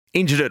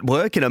Injured at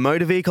work in a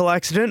motor vehicle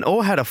accident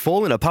or had a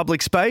fall in a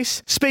public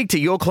space? Speak to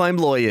Your Claim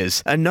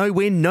Lawyers, a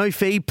no-win,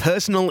 no-fee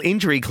personal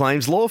injury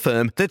claims law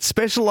firm that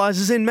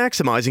specialises in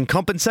maximising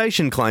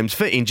compensation claims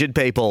for injured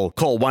people.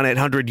 Call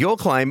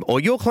 1-800-YOUR-CLAIM or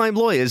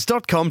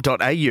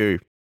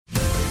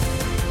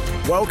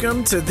yourclaimlawyers.com.au.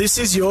 Welcome to This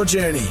Is Your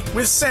Journey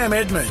with Sam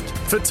Edmund.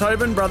 For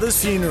Tobin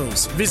Brothers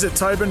Funerals, visit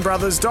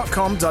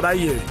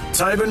tobinbrothers.com.au.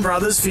 Tobin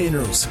Brothers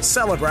Funerals,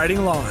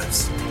 celebrating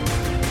lives.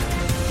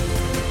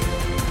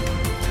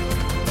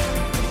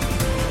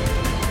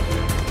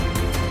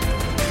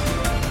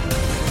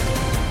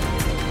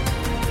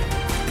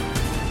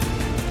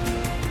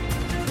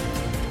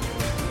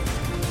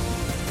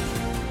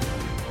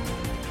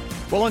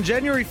 Well, on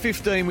January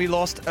 15, we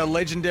lost a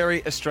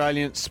legendary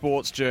Australian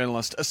sports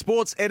journalist, a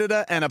sports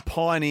editor and a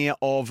pioneer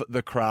of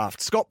the craft.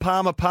 Scott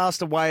Palmer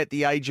passed away at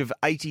the age of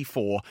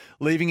 84,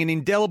 leaving an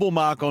indelible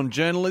mark on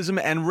journalism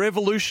and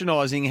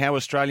revolutionising how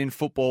Australian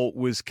football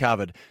was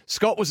covered.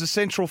 Scott was a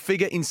central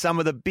figure in some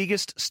of the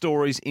biggest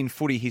stories in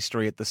footy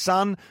history at The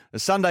Sun, the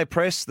Sunday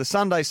Press, the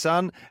Sunday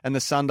Sun and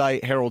the Sunday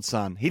Herald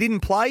Sun. He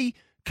didn't play,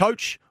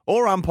 coach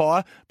or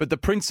umpire, but the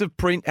Prince of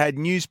Print had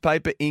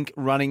newspaper ink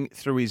running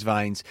through his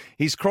veins.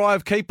 His cry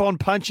of keep on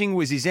punching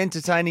was his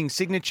entertaining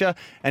signature,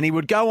 and he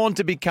would go on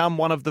to become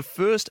one of the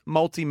first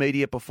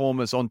multimedia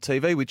performers on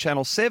TV with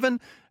Channel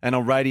 7 and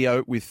on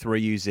radio with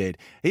 3UZ.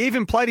 He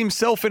even played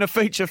himself in a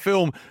feature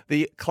film,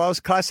 the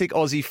classic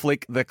Aussie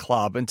flick The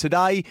Club. And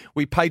today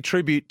we pay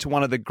tribute to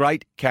one of the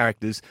great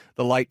characters,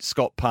 the late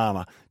Scott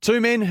Palmer.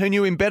 Two men who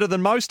knew him better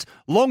than most,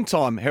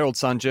 long-time Herald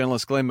Sun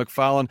journalist Glenn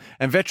McFarlane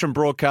and veteran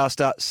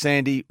broadcaster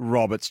Sandy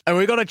Roberts. And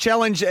we've got a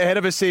challenge ahead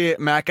of us here,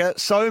 Macca.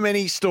 So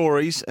many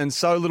stories and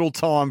so little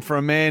time for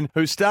a man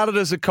who started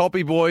as a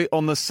copy boy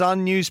on the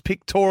Sun News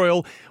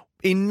Pictorial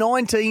in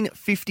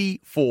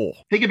 1954.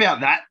 Think about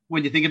that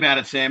when you think about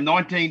it, Sam.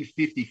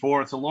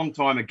 1954, it's a long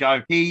time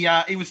ago. He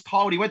was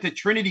told, he went to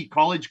Trinity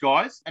College,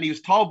 guys, and he was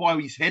told by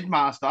his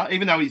headmaster,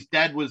 even though his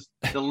dad was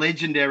the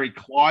legendary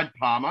Clyde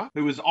Palmer,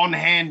 who was on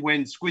hand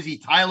when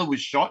Squizzy Taylor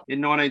was shot in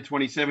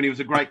 1927. He was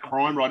a great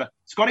crime writer.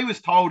 Scotty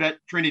was told at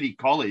Trinity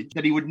College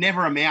that he would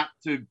never amount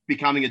to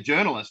becoming a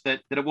journalist,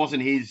 that it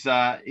wasn't his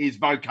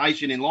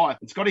vocation in life.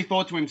 And Scotty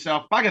thought to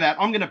himself, bugger that,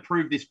 I'm going to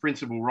prove this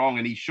principle wrong.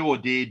 And he sure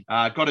did.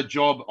 Got a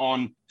job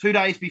on 2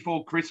 days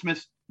before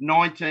Christmas,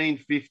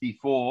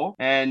 1954,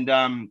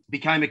 and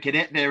became a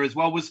cadet there as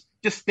well. Was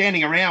just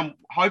standing around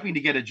hoping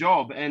to get a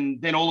job.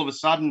 And then all of a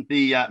sudden,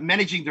 the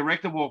managing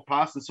director walked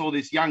past and saw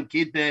this young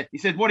kid there. He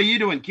said, what are you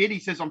doing, kid? He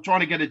says, I'm trying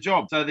to get a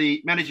job. So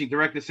the managing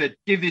director said,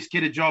 give this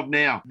kid a job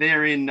now.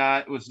 Therein,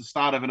 it was the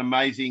start of an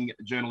amazing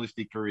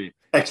journalistic career.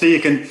 Actually,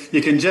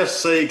 you can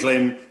just see,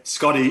 Glenn,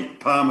 Scotty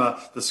Palmer,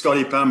 the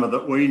Scotty Palmer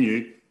that we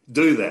knew,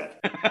 do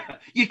that.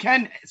 You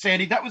can,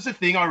 Sandy. That was the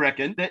thing, I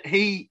reckon, that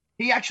he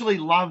actually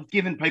loved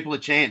giving people a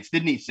chance,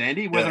 didn't he,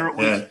 Sandy? Whether it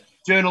was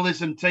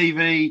journalism,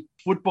 TV,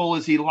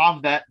 footballers, he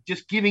loved that,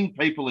 just giving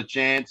people a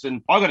chance.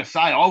 And I got to say,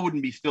 I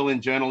wouldn't be still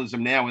in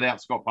journalism now without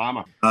Scott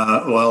Palmer.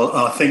 Well,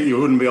 I think you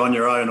wouldn't be on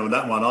your own on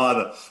that one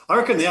either. I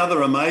reckon the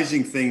other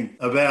amazing thing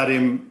about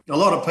him, a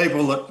lot of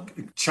people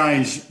that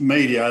change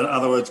media, in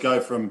other words, go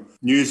from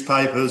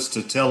newspapers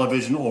to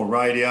television or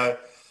radio,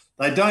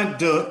 they don't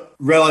do it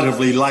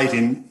relatively late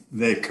in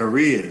their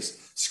careers.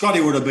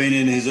 Scotty would have been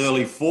in his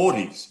early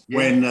 40s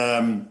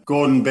when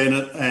Gordon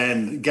Bennett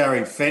and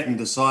Gary Fenton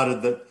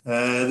decided that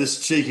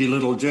this cheeky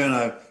little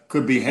journo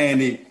could be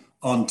handy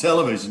on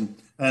television.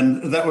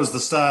 And that was the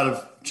start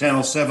of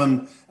Channel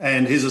 7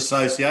 and his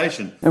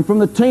association. And from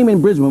the team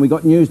in Brisbane, we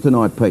got news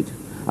tonight, Pete.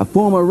 A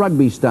former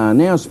rugby star,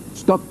 now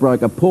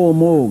stockbroker Paul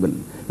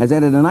Morgan, has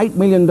added an $8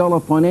 million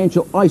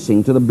financial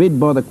icing to the bid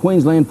by the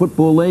Queensland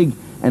Football League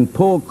and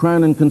Paul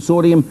Cronin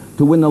Consortium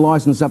to win the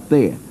licence up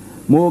there.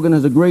 Morgan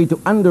has agreed to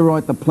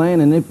underwrite the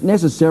plan and, if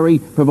necessary,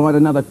 provide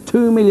another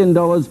 $2 million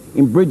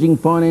in bridging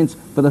finance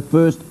for the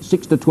first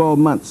 6 to 12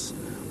 months.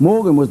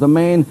 Morgan was the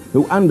man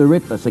who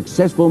underwrit the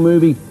successful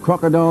movie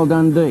Crocodile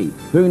Dundee.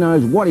 Who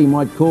knows what he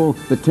might call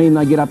the team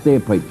they get up there,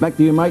 Pete. Back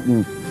to you, mate,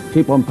 and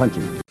keep on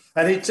punching.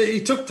 And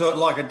he took to it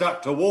like a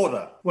duck to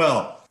water.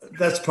 Well,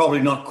 that's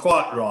probably not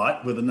quite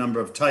right with the number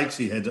of takes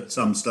he had at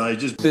some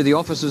stages. To the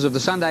offices of the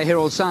Sunday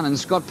Herald Sun and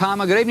Scott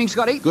Palmer. Good evening,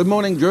 Scotty. Good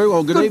morning, Drew.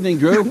 Or good evening,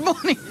 Drew. Good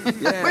morning.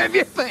 Yeah. Where have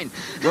you been?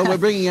 Well, we're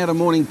bringing out a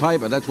morning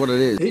paper. That's what it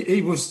is.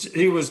 He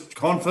was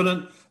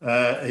confident,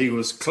 he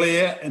was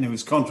clear, and he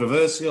was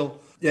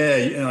controversial. Yeah,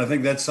 and I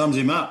think that sums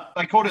him up.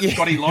 They called it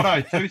Scotty Lotto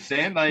too,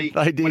 Sam. They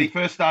did. When he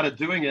first started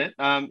doing it,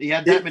 he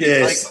had that many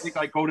takes. I think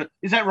they called it.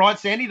 Is that right,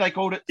 Sandy? They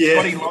called it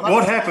Scotty Lotto?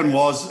 What happened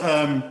was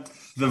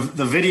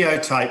the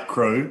videotape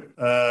crew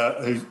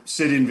who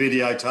sit in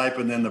videotape,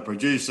 and then the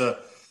producer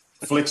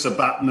flicks a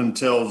button and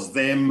tells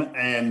them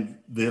and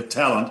the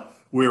talent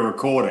we're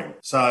recording.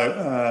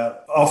 So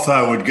off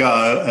they would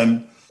go,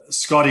 and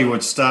Scotty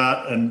would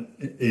start and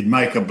he'd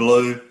make a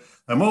blue.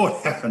 And what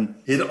would happen,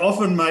 he'd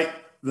often make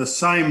the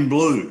same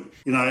blue.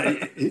 You know,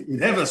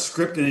 he'd have a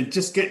script and he'd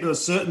just get to a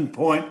certain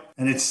point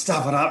and he'd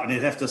stuff it up and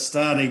he'd have to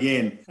start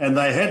again. And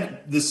they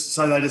had this,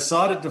 so they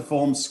decided to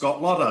form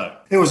Scott Lotto.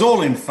 It was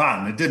all in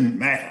fun. It didn't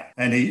matter.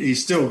 And he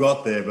still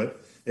got there, but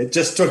it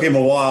just took him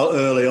a while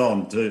early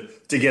on to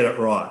get it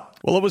right.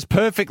 Well, it was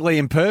perfectly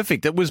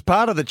imperfect. It was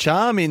part of the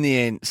charm in the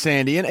end,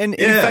 Sandy. And in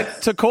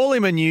fact, to call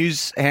him a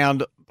news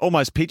hound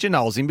almost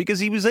pigeonholes him because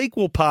he was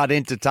equal part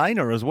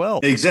entertainer as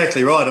well.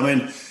 Exactly right. I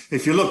mean,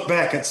 if you look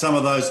back at some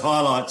of those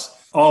highlights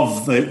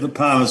of the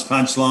Palmer's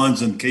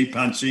punchlines and keep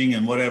punching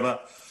and whatever,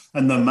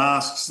 and the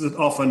masks that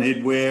often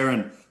he'd wear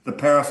and the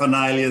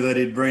paraphernalia that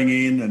he'd bring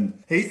in,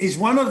 and he was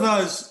one of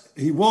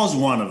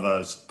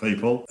those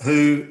people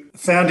who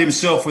found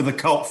himself with a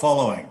cult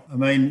following. I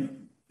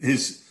mean,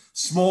 his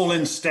small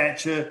in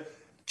stature,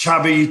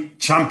 chubby,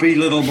 chumpy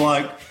little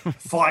bloke,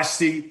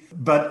 feisty,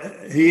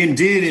 but he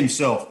endeared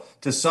himself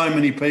to so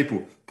many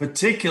people,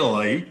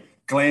 particularly,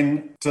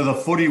 Glenn, to the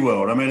footy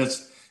world. I mean,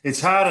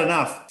 it's hard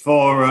enough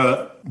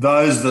for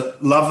those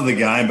that love the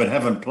game but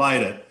haven't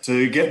played it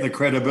to get the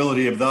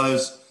credibility of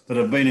those that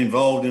have been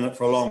involved in it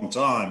for a long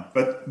time.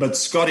 But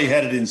Scotty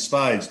had it in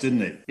spades,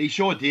 didn't he? He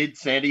sure did,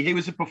 Sandy. He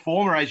was a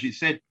performer, as you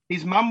said.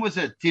 His mum was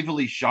a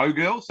Tivoli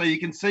showgirl, so you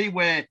can see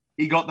where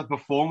he got the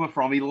performer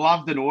from. He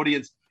loved an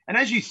audience. And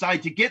as you say,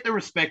 to get the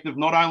respect of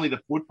not only the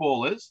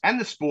footballers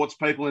and the sports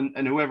people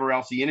and whoever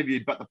else he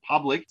interviewed, but the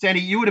public. Sandy,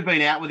 you would have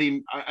been out with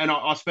him, and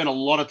I spent a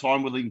lot of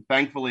time with him,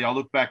 thankfully. I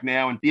look back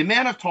now, and the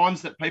amount of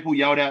times that people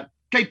yelled out,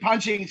 keep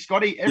punching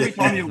Scotty every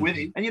time you're with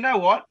him. And you know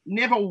what?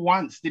 Never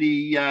once did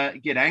he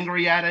get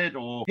angry at it,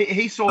 or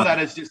he saw that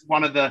as just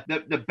one of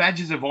the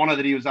badges of honour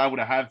that he was able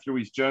to have through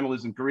his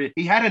journalism career.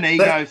 He had an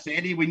ego,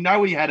 Sandy. We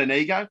know he had an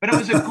ego, but it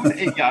was a good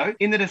ego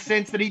in the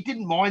sense that he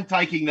didn't mind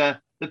taking the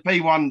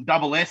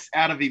P1SS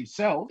out of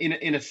himself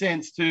in a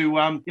sense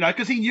to,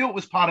 because he knew it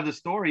was part of the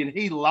story and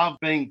he loved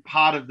being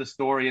part of the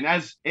story. And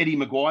as Eddie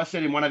Maguire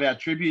said in one of our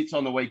tributes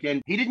on the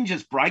weekend, he didn't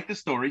just break the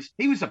stories,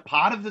 he was a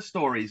part of the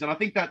stories. And I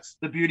think that's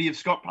the beauty of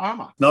Scott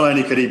Palmer. Not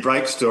only could he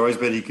break stories,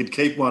 but he could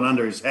keep one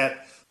under his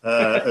hat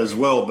as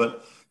well.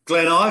 But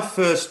Glenn, I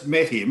first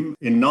met him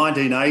in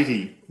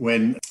 1980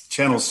 when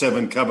Channel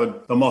 7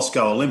 covered the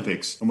Moscow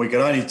Olympics, and we could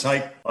only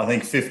take, I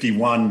think,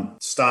 51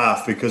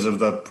 staff because of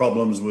the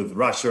problems with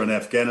Russia and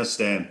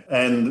Afghanistan.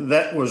 And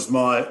that was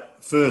my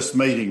first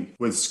meeting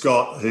with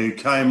Scott, who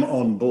came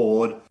on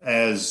board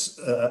as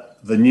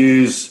the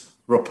news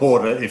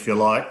reporter, if you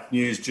like,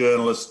 news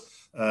journalist.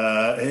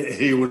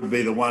 He would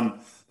be the one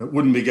that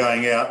wouldn't be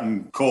going out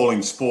and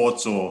calling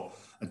sports or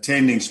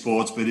attending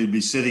sports, but he'd be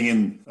sitting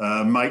in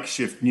a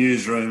makeshift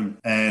newsroom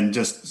and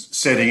just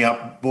setting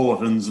up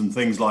bulletins and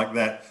things like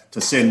that to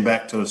send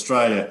back to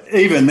Australia.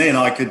 Even then,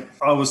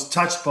 I was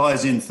touched by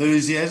his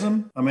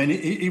enthusiasm. I mean,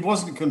 he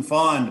wasn't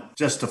confined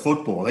just to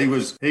football. He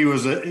was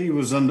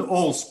an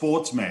all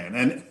sports man,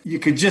 and you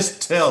could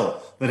just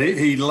tell that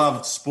he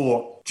loved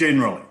sport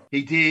generally.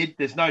 He did,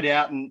 there's no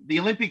doubt. And the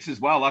Olympics as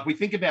well. Like, we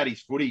think about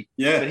his footy,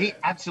 but he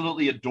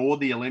absolutely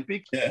adored the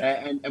Olympics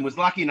and was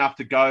lucky enough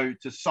to go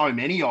to so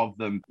many of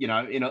them,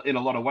 in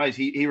a lot of ways.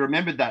 He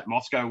remembered that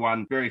Moscow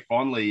one very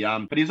fondly.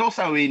 But he was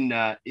also in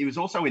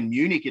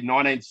Munich in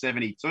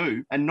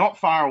 1972 and not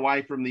far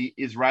away from the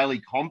Israeli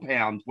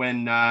compound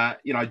when,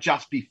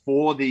 just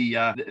before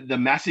the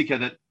massacre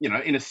that,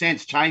 in a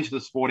sense, changed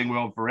the sporting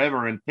world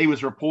forever. And he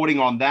was reporting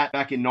on that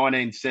back in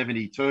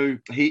 1972.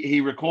 He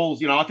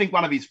recalls, I think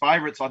one of his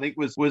favourites, I think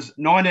was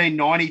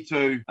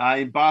 1992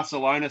 in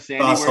Barcelona,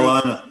 Sandy.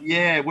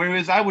 Where he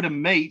was able to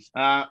meet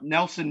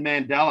Nelson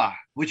Mandela,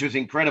 which was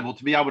incredible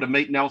to be able to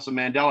meet Nelson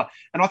Mandela.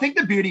 And I think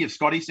the beauty of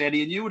Scotty,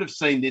 Sandy, and you would have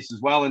seen this as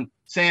well, and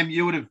Sam,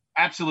 you would have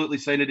absolutely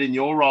seen it in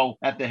your role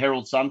at the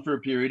Herald Sun for a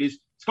period, is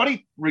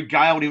Scotty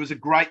regaled. He was a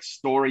great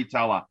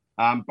storyteller.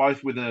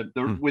 Both with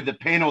the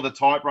pen or the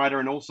typewriter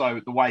and also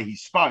the way he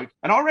spoke.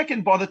 And I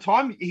reckon by the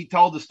time he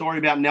told the story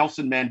about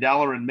Nelson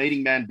Mandela and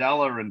meeting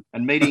Mandela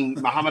and meeting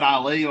Muhammad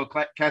Ali or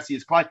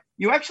Cassius Clay,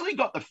 you actually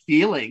got the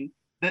feeling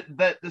that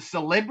the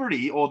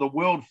celebrity or the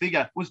world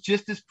figure was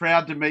just as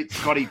proud to meet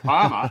Scotty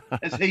Palmer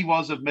as he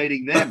was of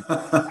meeting them.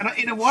 And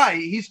in a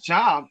way, his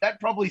charm, that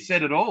probably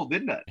said it all,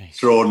 didn't it?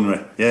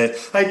 Extraordinary, yeah.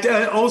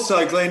 Hey,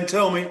 also, Glenn,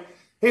 tell me,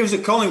 he was a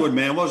Collingwood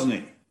man, wasn't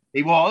he?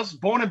 He was,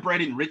 born and bred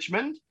in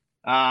Richmond.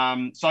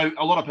 So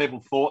a lot of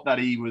people thought that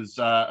he was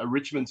a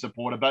Richmond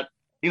supporter, but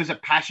he was a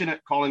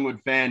passionate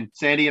Collingwood fan,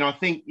 Sandy. And I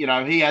think,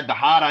 he had the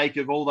heartache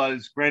of all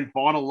those grand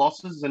final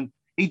losses. And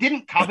he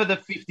didn't cover the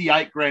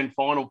 58 grand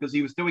final because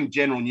he was doing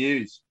general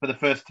news for the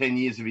first 10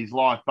 years of his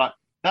life. But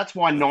that's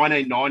why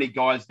 1990,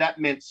 guys, that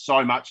meant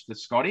so much to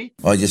Scotty.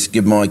 I just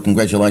give my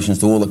congratulations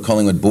to all the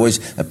Collingwood boys.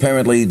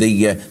 Apparently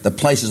the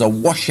place is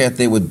awash out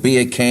there with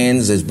beer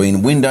cans. There's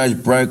been windows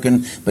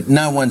broken, but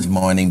no one's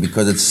minding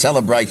because it's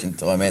celebration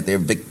time out there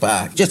at Vic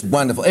Park. Just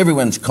wonderful.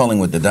 Everyone's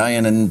Collingwood today,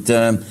 and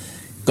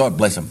God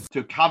bless them.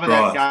 To cover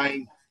that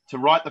game, to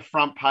write the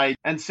front page.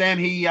 And Sam,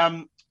 he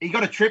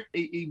got a trip.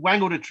 He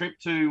wangled a trip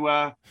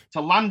to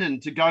London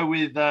to go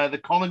with the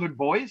Collingwood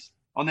boys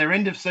on their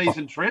end of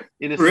season trip.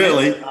 In a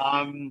really?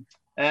 Sense.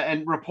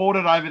 and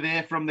reported over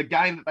there from the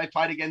game that they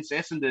played against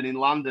Essendon in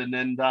London.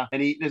 And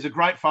there's a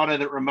great photo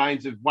that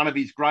remains of one of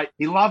his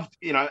he loved,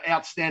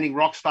 outstanding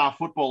rock star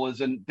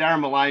footballers, and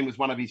Darren Mullane was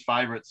one of his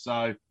favourites.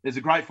 So there's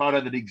a great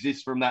photo that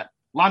exists from that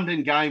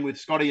London game with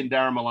Scotty and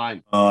Darren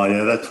Mullane. Oh,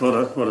 yeah, that's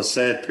what a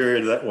sad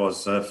period that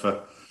was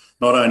for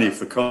not only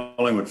for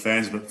Collingwood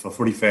fans, but for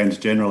footy fans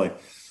generally.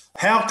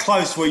 How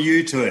close were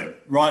you to him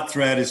right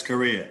throughout his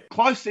career?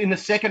 Close in the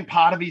second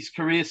part of his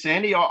career,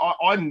 Sandy.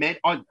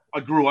 I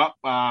grew up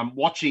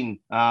watching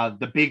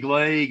the big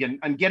league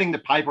and getting the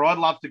paper. I'd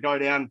love to go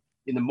down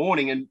in the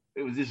morning, and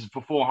this is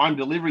before home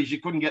deliveries.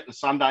 You couldn't get the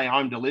Sunday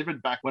home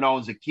delivered back when I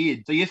was a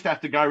kid. So you used to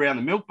have to go around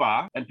the milk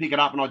bar and pick it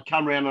up, and I'd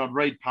come around and I'd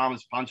read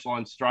Palmer's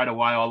Punchline straight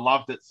away. I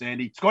loved it,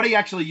 Sandy. Scotty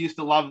actually used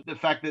to love the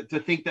fact to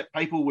think that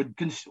people would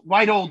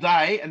wait all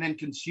day and then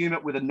consume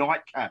it with a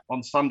nightcap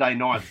on Sunday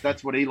nights.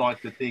 That's what he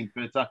liked to think.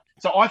 But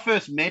so I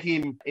first met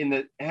him in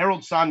the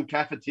Herald Sun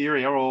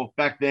cafeteria, or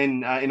back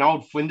then in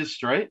Old Flinders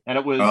Street, and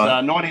it was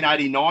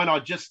 1989. I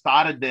just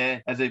started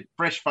there as a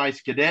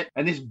fresh-faced cadet,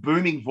 and this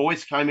booming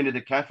voice came into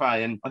the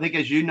cafe, and I think,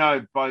 as you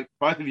know, both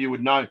of you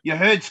would know, you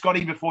heard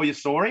Scotty before you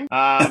saw him,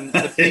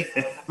 the big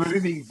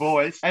booming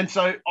voice. And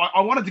so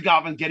I wanted to go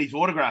up and get his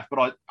autograph,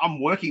 but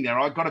I'm working there.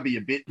 I've got to be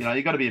a bit,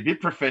 you've got to be a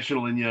bit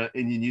professional in your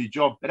new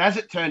job. But as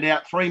it turned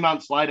out, 3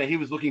 months later, he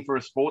was looking for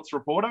a sports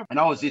reporter, and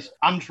I was this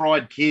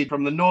untried kid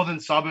from the northern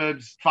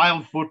suburbs,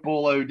 failed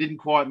footballer who didn't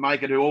quite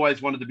make it, who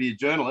always wanted to be a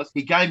journalist.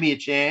 He gave me a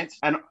chance,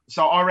 and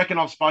so I reckon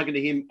I've spoken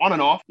to him on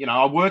and off.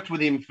 I worked with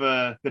him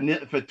for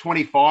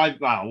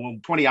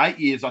 28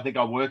 years. I think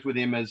I worked with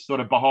him as sort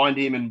of behind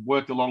him and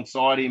worked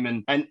alongside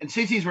him. And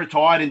since he's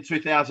retired in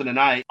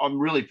 2008, I'm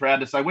really proud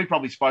to say we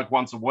probably spoke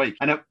once a week.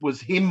 And it was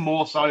him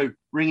more so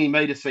ringing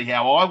me to see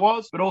how I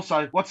was, but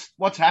also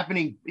what's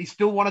happening. He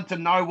still wanted to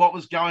know what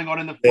was going on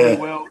in the footy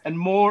world. And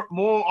more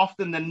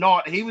often than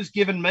not, he was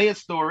giving me a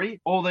story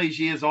all these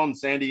years on,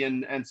 Sandy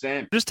and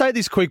Sam. Just take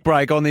this quick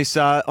break on this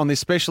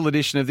special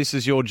edition of This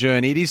Is Your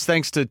Journey. It is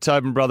thanks to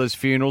Tobin Brothers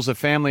Funerals, a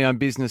family-owned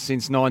business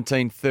since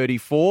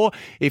 1934.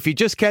 If you're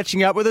just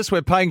catching up with us,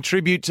 we're paying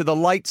tribute to the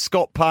late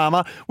Scott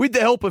Palmer with the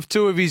help of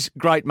two of his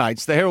great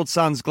mates, the Herald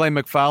Sun's Glenn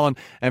McFarlane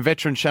and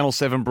veteran Channel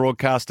 7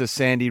 broadcaster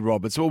Sandy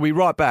Roberts. We'll be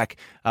right back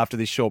after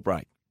this short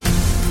break.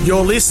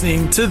 You're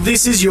listening to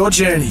This Is Your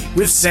Journey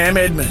with Sam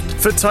Edmund.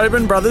 For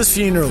Tobin Brothers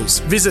Funerals,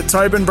 visit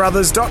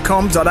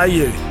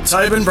tobinbrothers.com.au.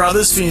 Tobin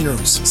Brothers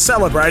Funerals,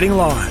 celebrating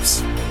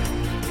lives.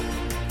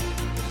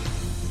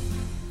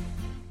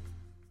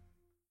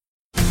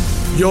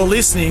 You're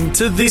listening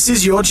to This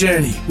Is Your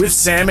Journey with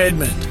Sam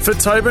Edmund. For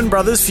Tobin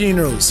Brothers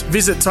Funerals,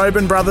 visit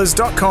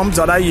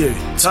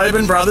tobinbrothers.com.au.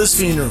 Tobin Brothers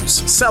Funerals,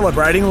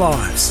 celebrating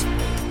lives.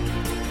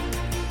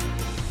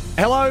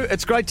 Hello,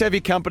 it's great to have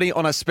your company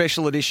on a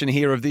special edition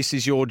here of This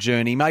Is Your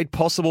Journey, made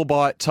possible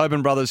by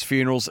Tobin Brothers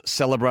Funerals,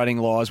 celebrating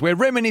lives. We're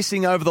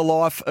reminiscing over the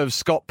life of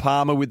Scott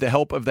Palmer with the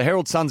help of the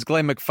Herald Sun's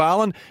Glenn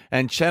McFarlane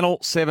and Channel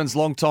 7's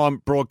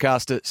longtime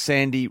broadcaster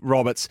Sandy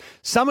Roberts.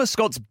 Some of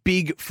Scott's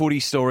big footy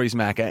stories,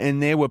 Macca,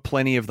 and there were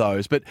plenty of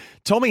those. But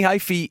Tommy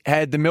Hafey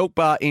had the milk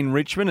bar in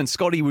Richmond, and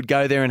Scotty would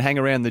go there and hang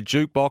around the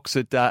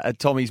jukebox at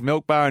Tommy's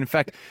milk bar. In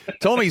fact,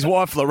 Tommy's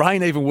wife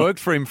Lorraine even worked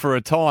for him for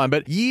a time.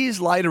 But years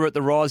later at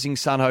the Rising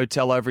Sun Hotel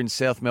over in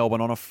South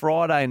Melbourne on a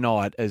Friday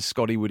night, as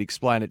Scotty would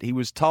explain it, he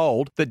was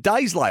told that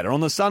days later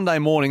on the Sunday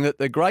morning that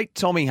the great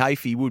Tommy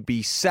Hafey would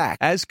be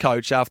sacked as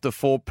coach after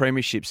 4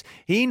 premierships.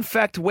 He in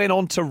fact went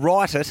on to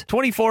write it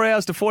 24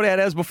 hours to 48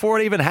 hours before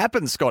it even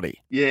happened,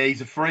 Scotty. Yeah,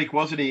 he's a freak,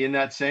 wasn't he, in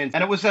that sense?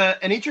 And it was an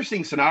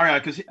interesting scenario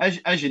because,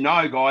 as you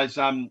know, guys,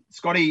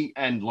 Scotty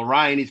and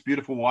Lorraine, his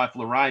beautiful wife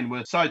Lorraine,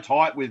 were so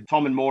tight with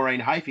Tom and Maureen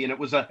Hafey, and it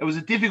was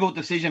a difficult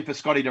decision for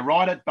Scotty to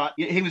write it, but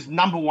he was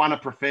number one, a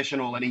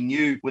professional, and he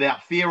knew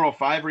without fear or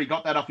favour, he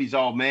got that off his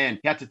old man.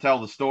 He had to tell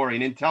the story,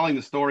 and in telling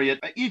the story,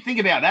 you think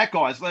about that,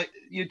 guys. Like,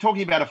 you're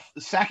talking about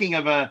a sacking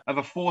of a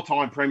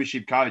 4-time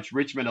premiership coach,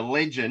 Richmond, a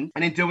legend,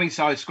 and in doing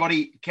so,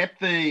 Scotty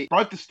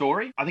broke the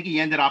story. I think he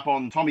ended up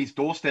on Tommy's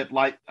doorstep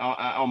late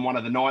on one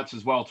of the nights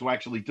as well to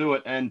actually do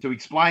it and to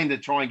explain, to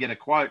try and get a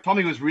quote.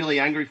 Tommy was really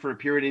angry for a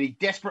period, and he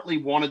desperately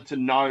wanted to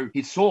know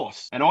his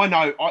source. And I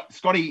know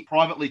Scotty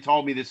privately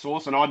told me this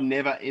source, and I'd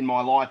never in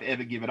my life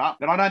ever give it up.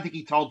 But I don't think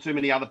he told too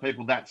many other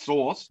people that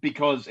source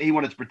because he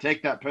wanted to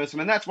protect that person.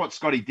 And that's what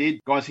Scotty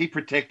did, guys. He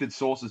protected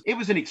sources. It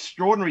was an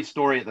extraordinary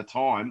story at the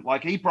time.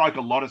 Like, he broke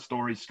a lot of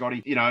stories,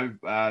 Scotty,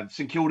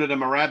 St Kilda to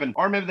Moorabbin.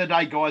 I remember the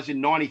day, guys,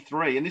 in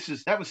 93, and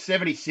that was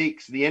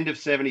 76, the end of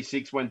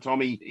 76, when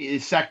Tommy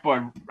is sacked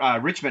by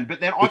Richmond. But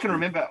then I can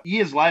remember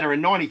years later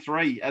in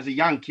 93, as a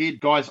young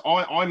kid, guys,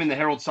 I'm in the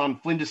Herald Sun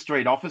Flinders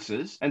Street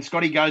offices, and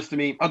Scotty goes to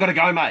me, "I've got to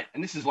go, mate."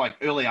 And this is like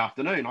early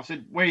afternoon. I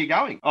said, "Where are you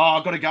going?" "Oh,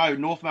 I've got to go,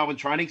 North Melbourne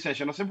training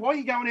session." I said, "Why are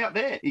you going out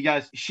there?" He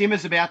goes,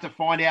 "Shimmer's about to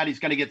find out he's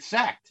going to get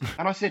sacked."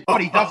 And I said,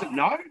 "What, he doesn't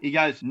know?" He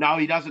goes, "No,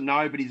 he doesn't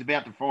know, but he's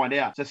about to find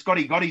out." So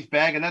Scotty got his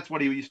bag, and that's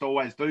what he used to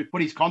always do.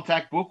 Put his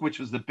contact book, which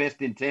was the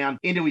best in town,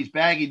 into his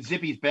bag. He'd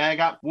zip his bag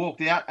up,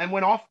 walked out, and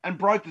went off and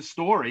broke the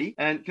story.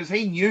 And because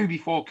he knew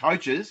before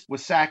coaches were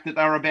sacked that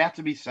they were about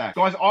to be sacked.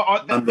 Guys,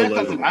 that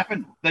doesn't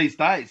happen these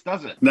days,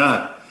 does it?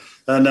 No.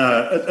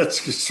 No,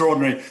 it's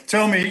extraordinary.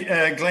 Tell me,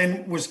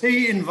 Glenn, was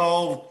he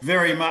involved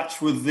very much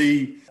with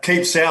the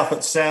keep South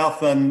at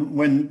South and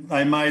when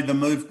they made the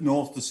move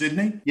north to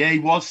Sydney? Yeah, he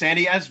was,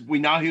 Sandy. As we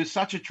know, he was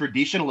such a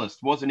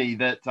traditionalist, wasn't he,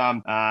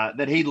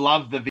 that he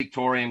loved the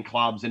Victorian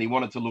clubs and he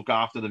wanted to look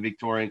after the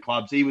Victorian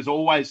clubs. He was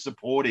always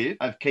supportive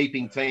of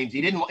keeping teams.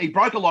 He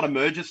broke a lot of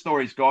merger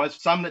stories, guys,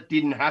 some that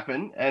didn't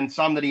happen and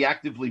some that he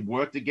actively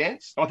worked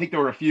against. I think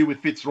there were a few with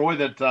Fitzroy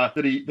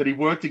that he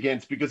worked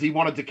against because he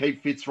wanted to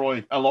keep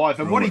Fitzroy alive.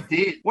 And what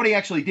he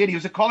actually did, he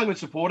was a Collingwood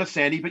supporter,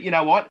 Sandy, but you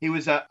know what? He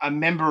was a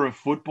member of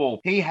football.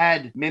 He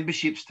had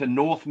memberships to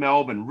North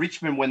Melbourne,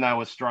 Richmond when they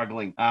were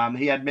struggling.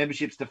 He had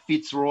memberships to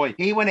Fitzroy.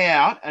 He went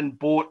out and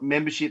bought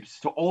memberships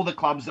to all the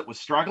clubs that were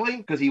struggling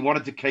because he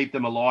wanted to keep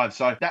them alive.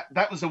 So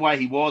that was the way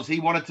he was. He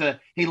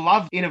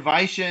loved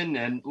innovation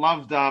and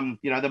loved, the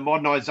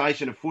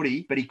modernisation of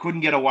footy, but he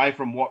couldn't get away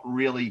from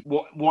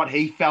what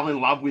he fell in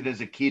love with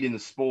as a kid in the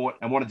sport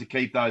and wanted to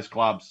keep those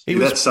clubs.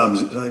 That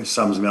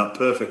sums him up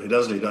perfectly,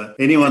 doesn't he?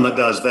 Anyone that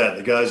does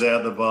that goes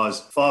out that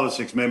buys 5 or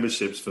 6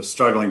 memberships for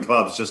struggling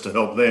clubs just to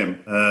help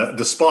them,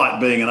 despite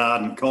being an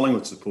ardent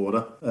Collingwood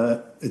supporter,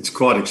 it's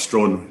quite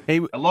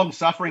extraordinary. A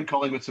long-suffering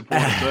Collingwood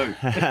supporter too.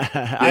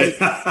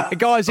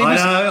 Guys,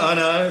 I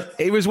know.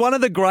 He was one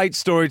of the great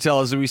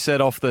storytellers, as we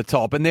said off the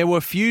top, and there were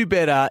few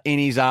better in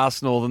his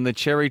arsenal than the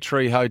Cherry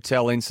Tree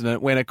Hotel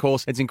incident when, of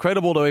course, it's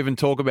incredible to even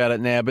talk about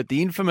it now, but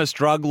the infamous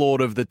drug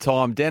lord of the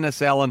time,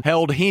 Dennis Allen,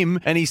 held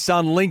him and his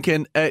son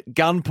Lincoln at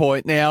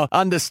gunpoint. Now,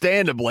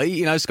 understandably,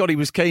 Scotty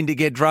was keen to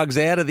get drugs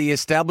out of the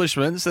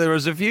establishment, so there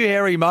was a few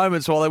hairy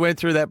moments while they went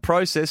through that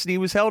process, and he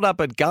was held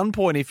up at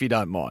gunpoint, if you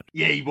don't mind.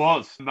 Yeah, he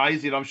was.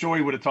 Amazing. I'm sure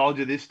he would have told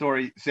you this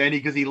story, Sandy,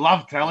 because he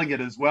loved telling it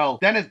as well.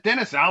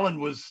 Dennis Allen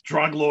was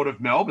drug lord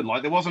of Melbourne.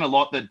 Like, there wasn't a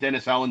lot that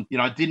Dennis Allen,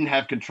 didn't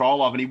have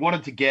control of, and he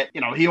wanted to get,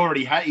 he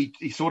already had,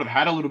 he sort of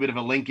had a little bit of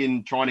a link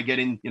in trying to get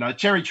in,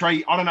 Cherry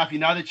Tree. I don't know if you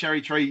know the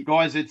Cherry Tree,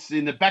 guys. It's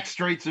in the back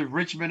streets of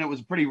Richmond. It was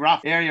a pretty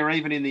rough area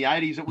even in the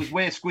 80s. It was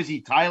where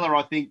Squizzy Taylor,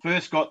 I think,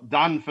 first got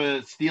done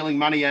for stealing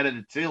money out of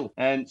the till.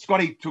 And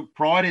Scotty took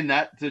pride in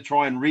that to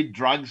try and rid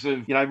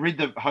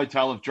the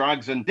hotel of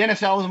drugs. And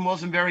Dennis Allen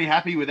wasn't very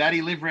happy with that.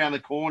 He lived around the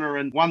corner,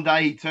 and one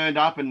day he turned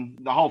up, and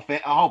the whole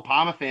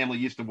Palmer family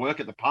used to work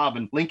at the pub,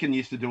 and Lincoln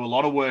used to do a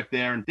lot of work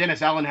there, and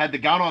Dennis Allen had the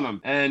gun on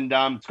him, and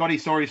Scotty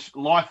saw his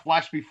life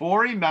flash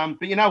before him,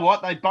 but you know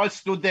what? They both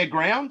stood their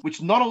ground, which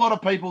not a lot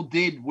of people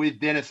did with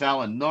Dennis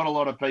Allen. Not a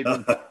lot of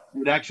people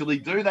would actually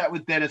do that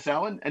with Dennis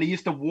Allen, and he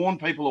used to warn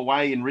people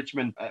away in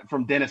Richmond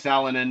from Dennis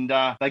Allen, and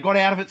they got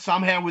out of it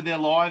somehow with their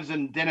lives,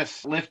 and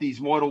Dennis left his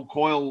mortal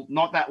coil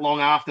not that long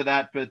after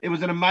that. But it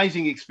was an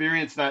amazing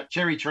experience, that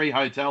Cherry Tree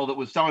Hotel, that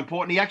was so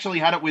important. He actually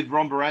had it with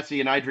Ron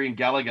Barassi and Adrian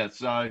Gallagher,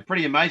 so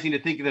pretty amazing to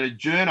think that a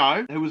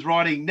journo who was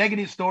writing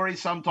negative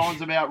stories sometimes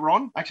about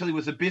Ron actually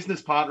was a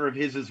business partner of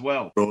his as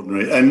well.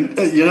 Extraordinary. And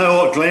you know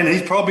what, Glenn?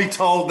 He's probably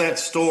told that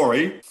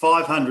story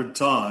 500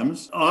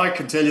 times. I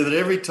can tell you that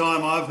every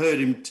time I've heard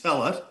him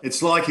tell it,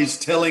 it's like he's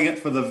telling it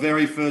for the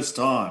very first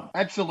time.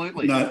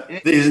 Absolutely.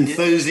 The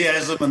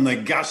enthusiasm and the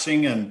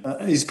gushing, and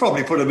he's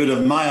probably put a bit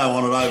of mayo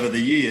on it over the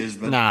years,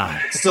 but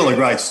it's still a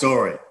great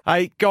story.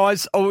 Hey,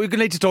 guys, we're going to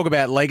need to talk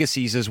about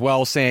legacies as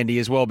well, Sandy,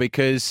 as well,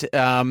 because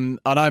I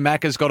know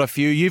Mac has got a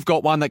few. You've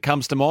got one that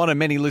comes to mind, and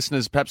many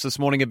listeners perhaps this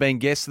morning have been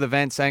guests of the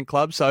Van Sant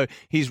Club, so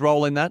his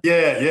role in that?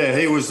 Yeah,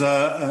 he was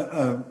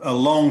a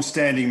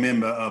long-standing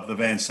member of the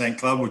Van Sant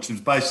Club, which is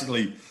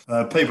basically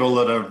people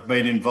that have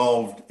been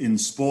involved in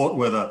sport,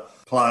 whether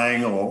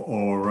playing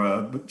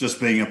or just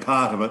being a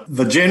part of it.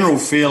 The general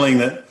feeling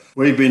that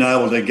we've been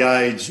able to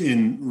gauge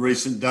in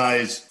recent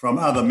days from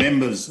other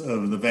members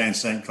of the Van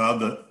Sant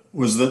Club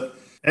was that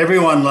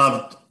everyone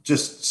loved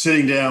just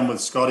sitting down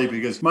with Scotty,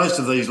 because most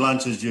of these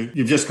lunches you've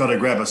just got to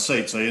grab a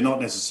seat, so you're not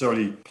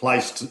necessarily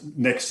placed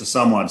next to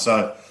someone.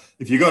 So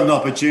if you got an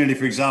opportunity,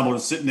 for example, to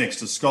sit next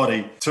to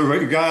Scotty, to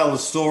regale the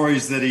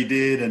stories that he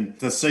did and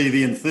to see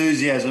the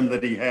enthusiasm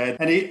that he had,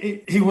 and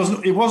he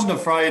wasn't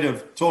afraid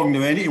of talking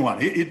to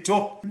anyone.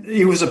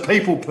 He was a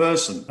people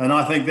person, and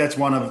I think that's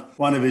one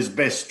of his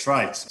best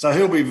traits. So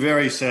he'll be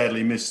very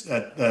sadly missed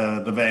at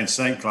the Van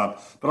Sant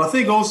Club. But I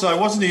think also,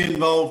 wasn't he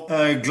involved,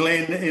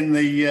 Glenn, in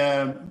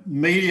the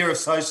Media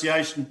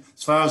Association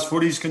as far as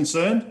footy's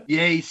concerned?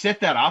 Yeah, he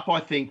set that up, I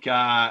think,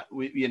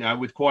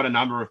 with quite a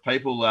number of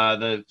people.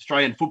 The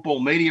Australian Football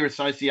Media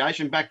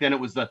Association, back then it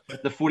was the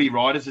Footy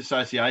Writers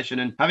Association.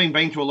 And having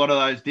been to a lot of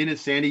those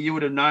dinners, Sandy, you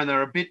would have known they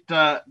were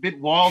a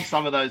bit wild,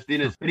 some of those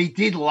dinners. But he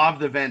did love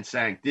the Van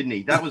Sant, didn't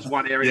he? That was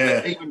one area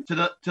that even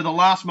to the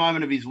last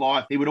moment of his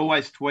life, he would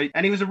always tweet.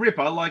 And he was a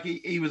ripper. Like,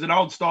 he was an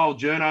old style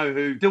journo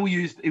who still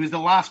he was the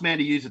last man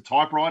to use a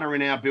typewriter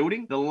in our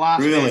building. The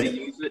last man to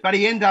use it. But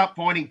he ended up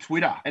finding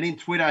Twitter. And in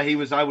Twitter, he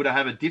was able to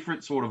have a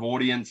different sort of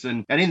audience.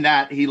 And in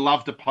that, he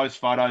loved to post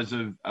photos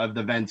of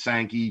the Van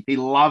Sant. He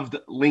loved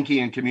linking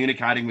and communicating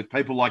communicating with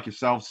people like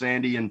yourself,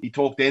 Sandy, and he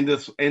talked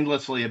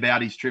endlessly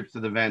about his trips to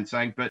the Van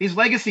Zandt. But his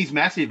legacy's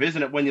massive,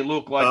 isn't it? When you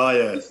look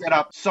like he set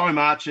up so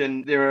much,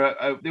 and there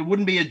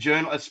wouldn't be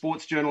a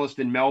sports journalist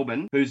in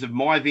Melbourne who's of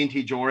my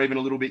vintage or even a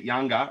little bit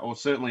younger or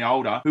certainly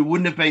older who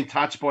wouldn't have been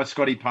touched by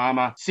Scotty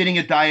Palmer. Sitting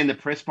a day in the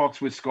press box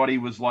with Scotty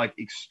was like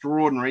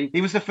extraordinary.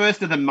 He was the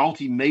first of the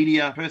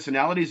multimedia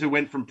personalities who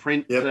went from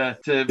print to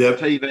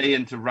TV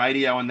and to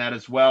radio and that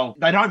as well.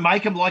 They don't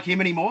make them like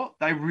him anymore.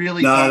 They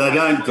really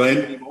don't,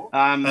 Glenn.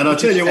 And I'll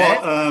tell you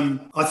what,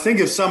 I think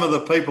of some of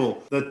the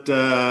people that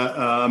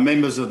are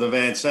members of the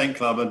Van Zandt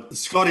Club, and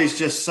Scotty's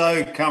just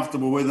so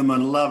comfortable with them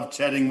and love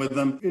chatting with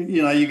them.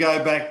 You know, you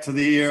go back to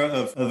the era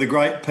of the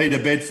great Peter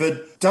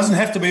Bedford. Doesn't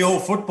have to be all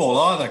football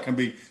either. It can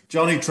be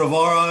Johnny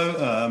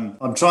Trevorrow.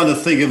 I'm trying to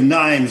think of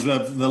names.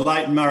 The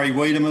late Murray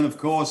Wiedemann, of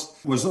course,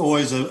 was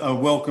always a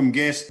welcome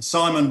guest.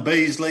 Simon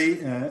Beasley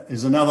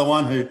is another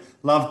one who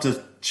loved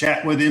to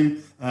chat with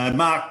him.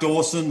 Mark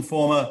Dawson,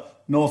 former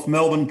North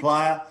Melbourne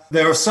player.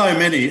 There are so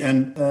many,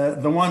 and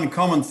the one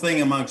common thing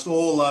amongst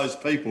all those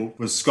people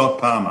was Scott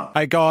Palmer.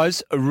 Hey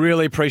guys, I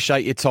really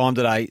appreciate your time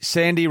today.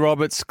 Sandy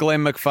Roberts,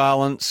 Glenn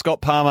McFarlane,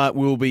 Scott Palmer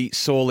will be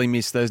sorely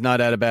missed. There's no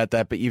doubt about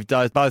that. But you've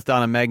both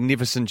done a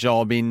magnificent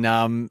job in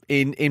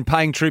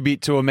paying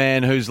tribute to a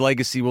man whose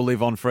legacy will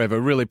live on forever.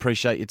 Really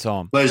appreciate your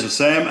time. Pleasure,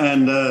 Sam.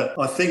 And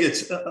I think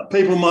it's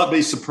people might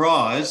be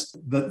surprised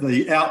that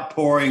the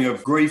outpouring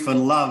of grief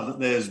and love that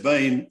there's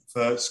been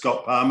for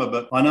Scott Palmer,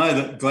 but I know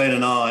that Glenn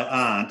and I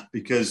aren't,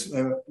 because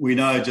we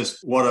know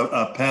just what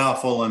a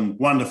powerful and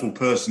wonderful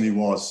person he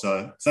was.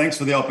 So thanks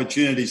for the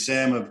opportunity,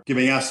 Sam, of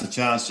giving us a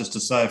chance just to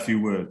say a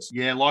few words.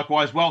 Yeah,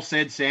 likewise. Well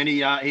said,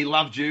 Sandy. He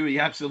loved you. He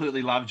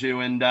absolutely loved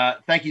you. And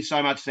thank you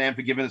so much, Sam,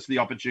 for giving us the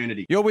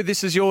opportunity. You're with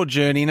This Is Your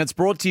Journey, and it's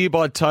brought to you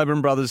by Tobin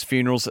Brothers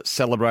Funerals,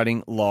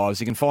 celebrating lives.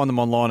 You can find them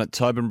online at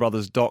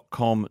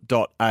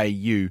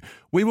tobinbrothers.com.au.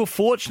 We were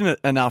fortunate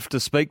enough to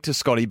speak to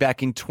Scotty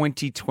back in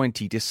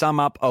 2020 to sum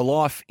up a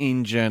life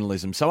in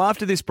journalism. So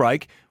after this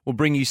break, we'll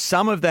bring you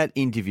some of that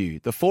interview,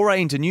 the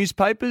foray into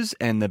newspapers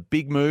and the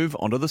big move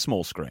onto the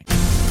small screen.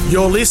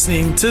 You're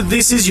listening to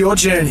This Is Your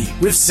Journey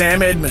with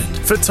Sam Edmund.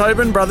 For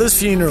Tobin Brothers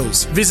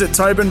Funerals, visit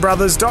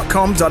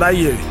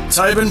tobinbrothers.com.au.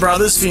 Tobin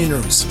Brothers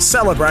Funerals,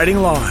 celebrating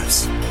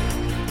lives.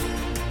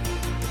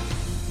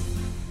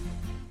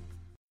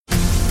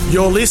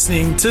 You're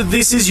listening to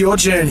This Is Your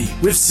Journey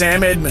with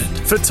Sam Edmund.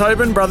 For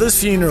Tobin Brothers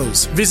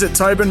Funerals, visit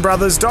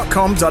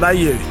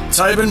tobinbrothers.com.au.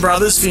 Tobin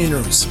Brothers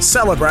Funerals,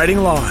 celebrating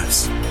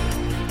lives.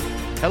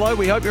 Hello,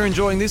 we hope you're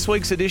enjoying this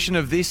week's edition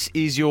of This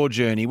Is Your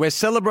Journey. We're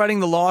celebrating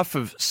the life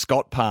of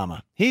Scott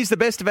Palmer. Here's the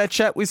best of our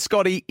chat with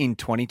Scotty in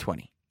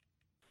 2020.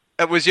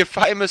 It was your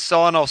famous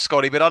sign-off,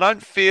 Scotty, but I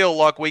don't feel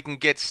like we can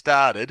get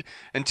started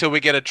until we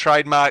get a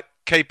trademark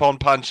keep on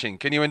punching.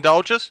 Can you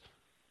indulge us?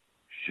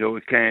 Sure we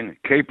can.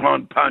 Keep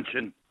on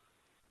punching.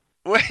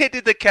 Where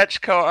did the catch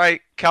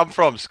come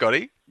from,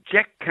 Scotty?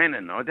 Jack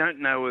Cannon. I don't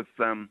know if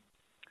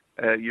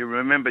you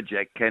remember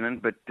Jack Cannon,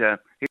 but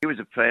he was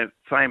a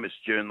famous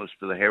journalist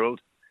for the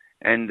Herald,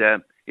 and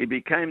he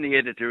became the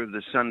editor of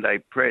the Sunday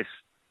Press,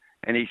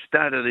 and he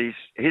started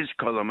his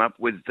column up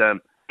with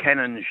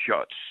cannon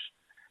shots,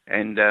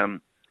 and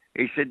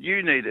he said,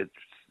 you need a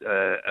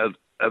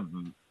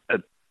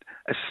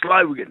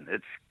slogan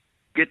that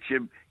gets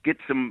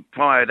them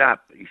fired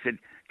up. He said,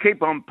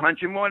 keep on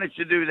punching. Why don't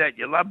you do that?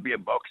 You love your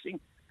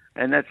boxing.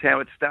 And that's how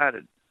it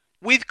started.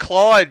 With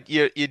Clyde,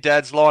 your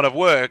dad's line of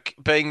work,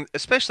 being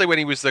especially when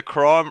he was the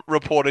crime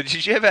reporter,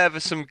 did you ever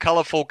have some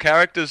colourful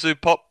characters who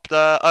popped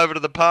over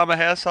to the Palmer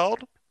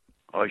household?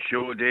 I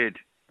sure did.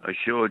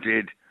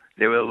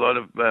 There were a lot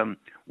of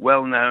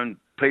well-known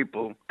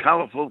people,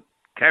 colourful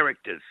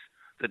characters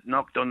that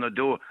knocked on the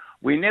door.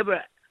 We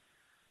never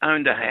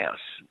owned a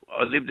house.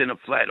 I lived in a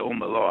flat all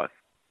my life.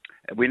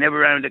 We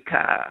never owned a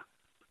car.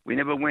 We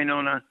never went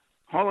on a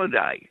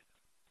holiday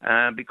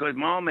because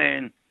my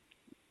man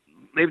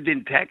lived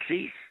in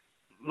taxis,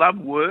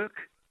 loved work,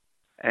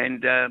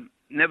 and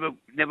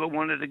never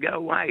wanted to go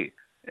away.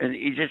 And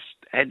he just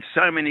had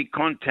so many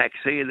contacts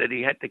here that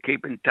he had to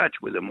keep in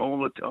touch with them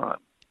all the time.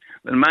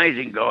 An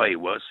amazing guy he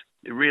was.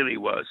 He really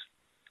was.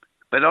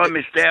 But I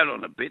missed out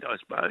on a bit, I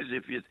suppose,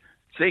 if you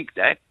think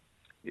that.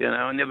 You know,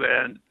 I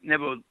never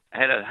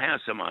had a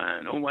house of my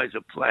own, always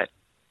a flat.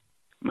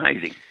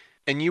 Amazing.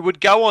 And you would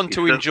go on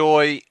to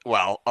enjoy,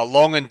 well, a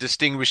long and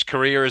distinguished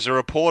career as a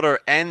reporter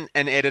and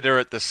an editor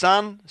at The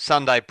Sun,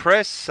 Sunday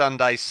Press,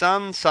 Sunday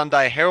Sun,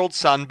 Sunday Herald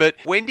Sun. But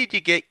when did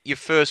you get your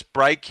first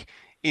break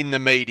in the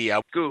media?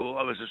 School.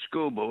 I was a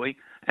schoolboy,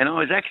 and I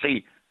was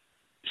actually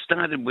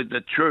started with The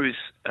Truth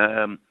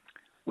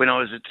when I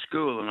was at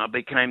school, and I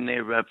became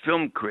their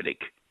film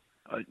critic,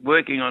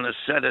 working on a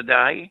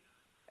Saturday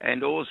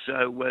and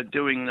also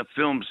doing the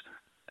films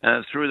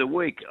through the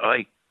week.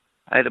 I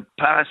had a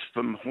pass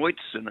from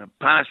Hoyts and a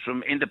pass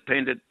from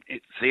independent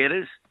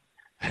theatres.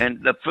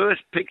 And the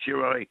first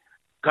picture I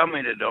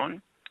commented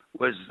on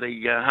was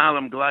the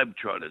Harlem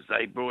Globetrotters.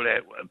 They brought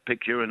out a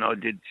picture and I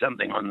did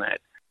something on that.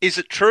 Is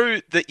it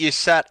true that you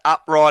sat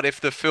upright if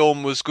the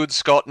film was good,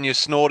 Scott, and you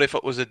snored if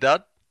it was a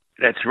dud?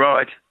 That's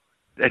right.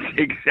 That's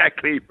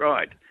exactly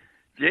right.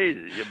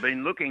 Jesus, you've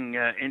been looking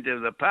into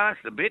the past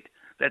a bit.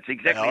 That's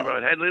exactly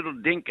right. I had a little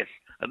dinkus,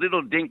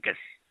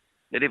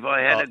 that if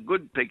I had a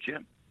good picture,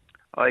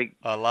 I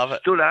love it.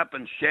 Stood up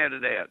and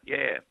shouted out,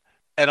 yeah.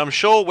 And I'm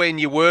sure when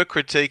you were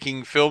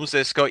critiquing films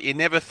there, Scott, you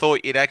never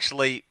thought you'd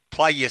actually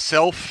play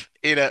yourself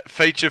in a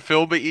feature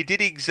film, but you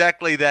did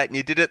exactly that, and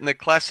you did it in the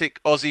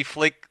classic Aussie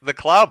flick, The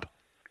Club.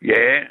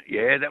 Yeah,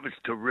 that was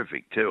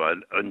terrific too. I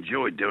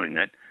enjoyed doing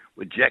that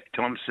with Jack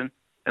Thompson.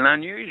 An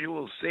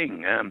unusual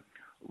thing.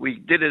 We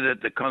did it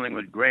at the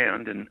Collingwood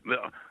ground, and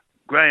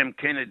Graham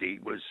Kennedy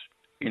was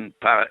in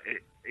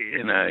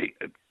a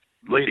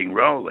leading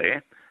role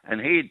there,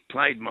 and he had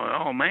played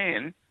my old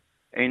man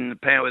in The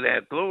Power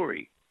Without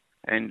Glory,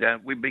 and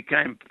we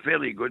became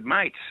fairly good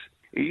mates.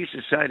 He used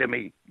to say to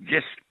me,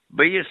 just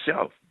be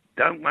yourself.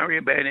 Don't worry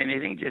about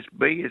anything, just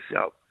be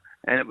yourself.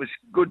 And it was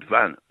good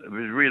fun. It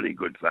was really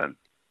good fun.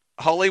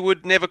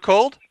 Hollywood never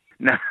called?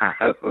 No.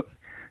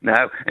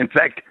 In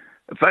fact,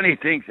 the funny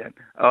thing is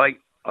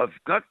I've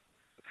got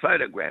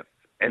photograph,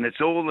 and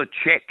it's all the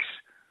checks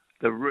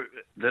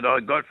that I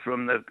got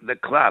from the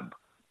club,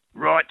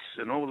 rights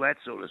and all that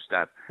sort of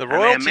stuff. The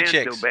royalty checks.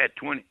 checks. To about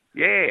 20.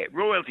 Yeah,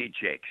 royalty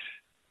checks,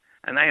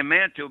 and they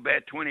amount to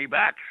about $20.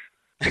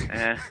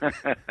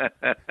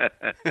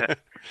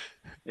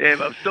 Yeah,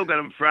 but I've still got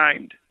them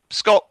framed.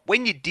 Scott,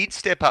 when you did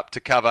step up to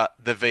cover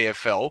the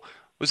VFL,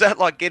 was that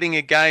like getting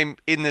a game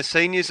in the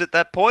seniors at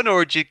that point, or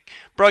had you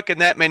broken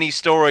that many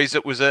stories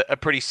it was a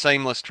pretty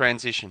seamless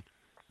transition?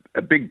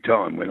 A big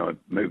time when I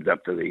moved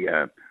up to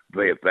the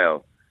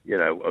VFL. You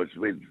know, I was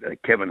with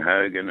Kevin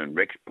Hogan and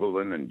Rex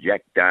Pullen and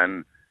Jack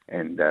Dunn,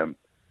 and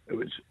it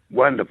was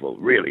wonderful,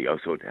 really. I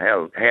thought,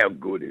 how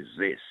good is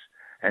this?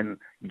 And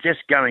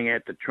just going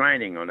out to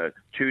training on a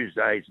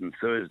Tuesdays and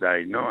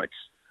Thursday nights,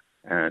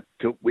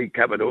 we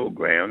covered all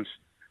grounds,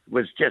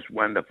 was just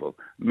wonderful.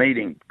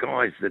 Meeting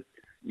guys that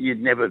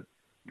you'd never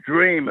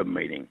dream of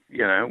meeting,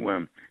 you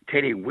know,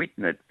 Teddy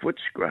Whitten at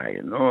Footscray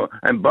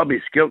and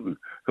Bobby Skilton,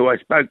 who I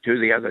spoke to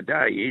the other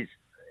day. He's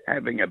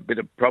having a bit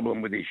of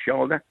problem with his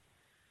shoulder.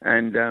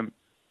 And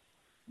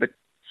but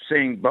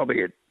seeing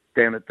Bobby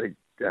down at the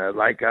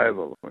Lake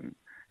Oval, and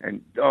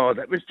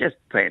that was just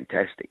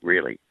fantastic,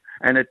 really.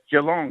 And at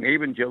Geelong,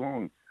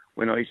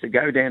 when I used to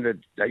go down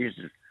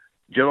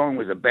Geelong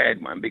was a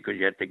bad one because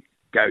you had to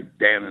go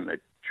down in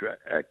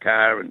a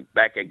car and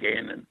back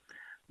again.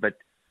 But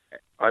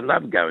I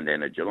loved going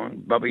down to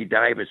Geelong. Bobby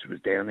Davis was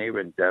down there,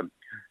 and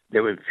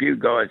there were a few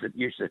guys that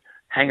used to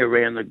hang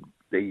around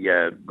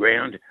the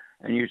ground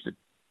and used to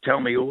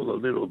tell me all the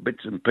little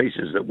bits and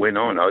pieces that went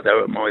on. They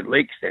were my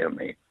leaks down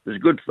there. It was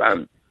good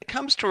fun. It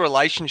comes to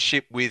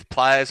relationship with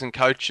players and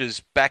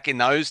coaches back in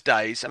those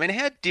days. I mean,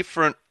 how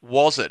different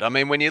was it? I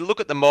mean, when you look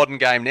at the modern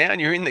game now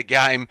and you're in the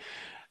game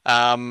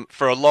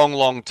for a long,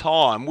 long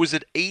time, was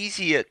it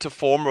easier to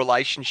form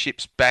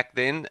relationships back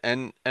then,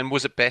 and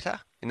was it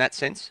better in that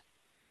sense?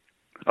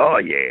 Oh,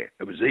 yeah.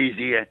 It was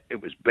easier.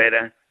 It was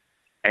better.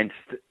 And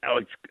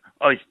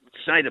I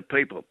say to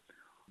people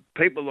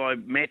I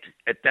met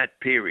at that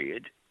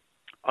period,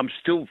 I'm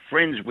still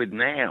friends with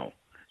now.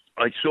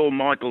 I saw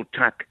Michael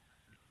Tuck.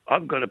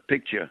 I've got a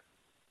picture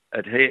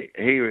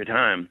here at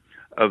home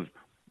of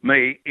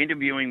me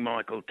interviewing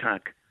Michael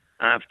Tuck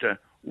after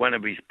one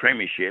of his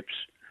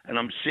premierships, and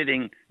I'm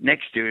sitting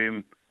next to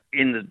him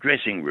in the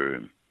dressing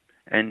room.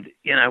 And,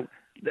 you know,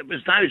 there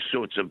was those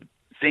sorts of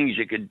things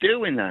you could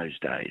do in those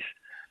days.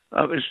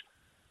 It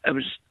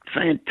was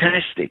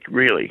fantastic,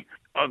 really.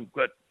 I've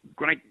got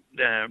great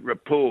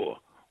rapport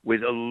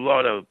with a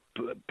lot of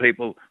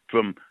people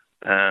from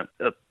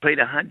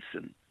Peter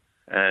Hudson,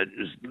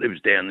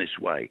 lives down this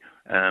way.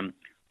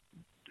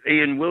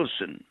 Ian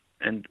Wilson,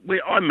 and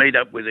I meet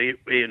up with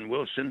Ian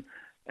Wilson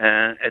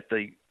at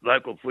the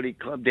local footy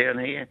club down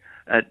here.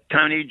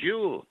 Tony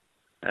Jewell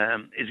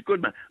is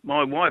good.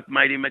 My wife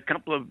made him a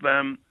couple of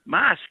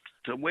masks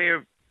to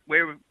wear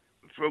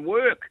for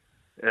work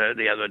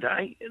the other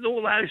day. And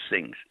all those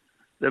things.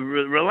 The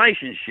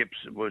relationships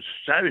were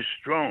so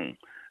strong.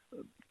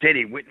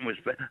 Teddy Whitten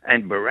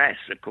and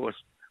Barrass, of course.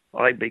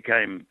 I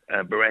became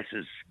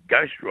Barrass's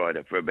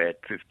ghostwriter for about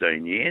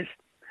 15 years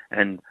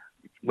and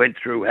went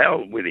through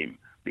hell with him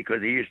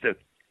because he used to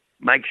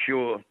make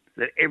sure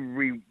that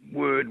every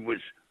word was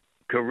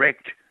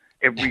correct,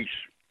 every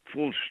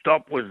full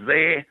stop was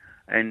there,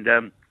 and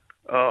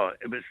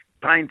it was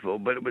painful,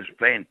 but it was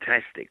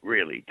fantastic,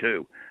 really,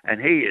 too.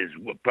 And he is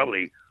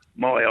probably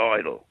my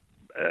idol,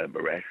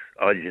 Barrass.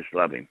 I just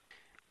love him.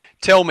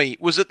 Tell me,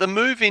 was it the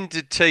move into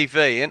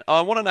TV? And I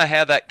want to know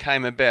how that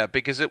came about,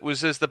 because it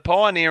was as the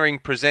pioneering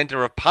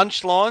presenter of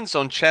Punchlines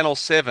on Channel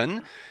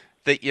 7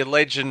 that your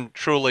legend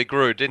truly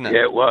grew, didn't it?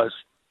 Yeah, it was.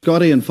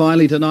 Scotty, and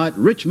finally tonight,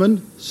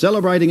 Richmond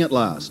celebrating at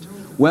last.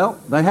 Well,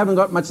 they haven't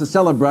got much to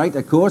celebrate,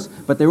 of course,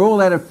 but they're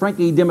all out of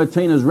Frankie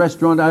DiMartina's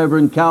restaurant over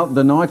in Carlton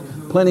tonight,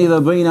 plenty of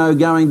the vino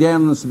going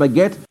down in the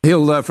spaghetti.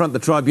 He'll front the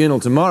tribunal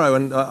tomorrow,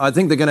 and I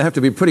think they're going to have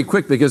to be pretty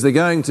quick because they're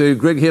going to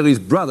Greg Healy's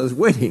brother's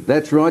wedding.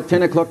 That's right,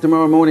 10 o'clock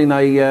tomorrow morning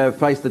they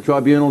face the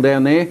tribunal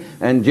down there,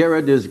 and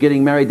Gerard is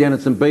getting married down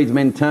at St Bede's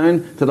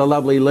Mentone to the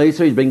lovely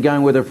Lisa. He's been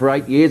going with her for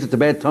 8 years. It's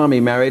about time he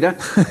married her.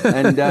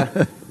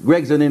 And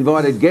Greg's an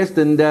invited guest,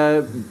 and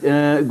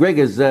Greg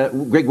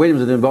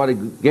Williams is an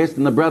invited guest,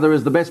 and the brother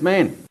is the best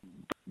man.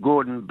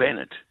 Gordon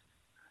Bennett.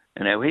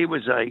 And now he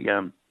was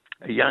a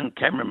young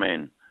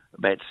cameraman,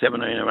 about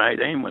 17 or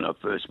 18 when I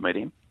first met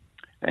him,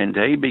 and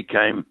he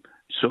became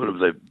sort of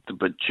the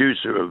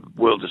producer of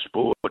World of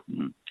Sport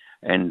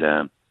and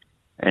a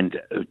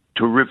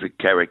terrific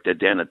character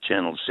down at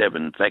Channel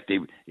 7. In fact, he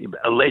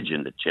a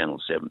legend at Channel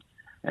 7.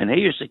 And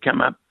he used to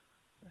come up,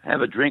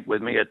 have a drink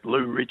with me at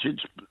Lou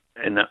Richards,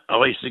 and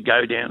I used to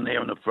go down there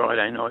on a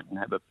Friday night and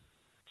have a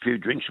few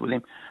drinks with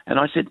him. And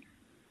I said,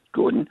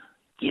 Gordon,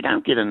 you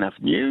don't get enough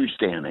news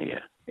down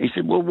here. He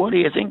said, well, what do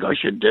you think I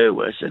should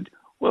do? I said,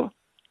 well,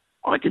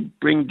 I could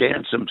bring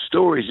down some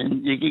stories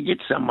and you could get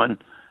someone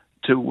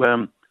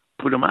to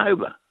put them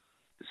over.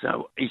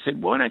 So he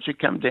said, why don't you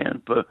come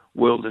down for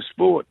World of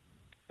Sport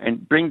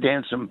and bring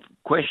down some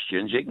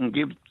questions you can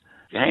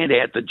hand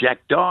out to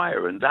Jack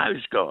Dyer and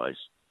those guys.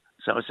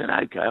 So I said,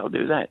 okay, I'll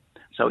do that.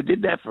 So I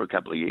did that for a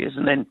couple of years.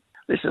 And then,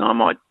 listen, I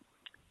might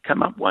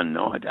come up one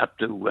night up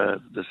to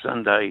the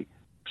Sunday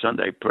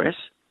Press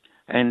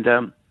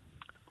and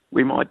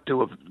we might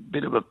do a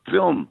bit of a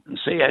film and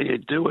see how you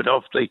do it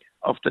off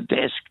the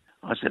desk.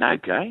 I said,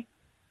 okay.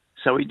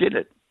 So he did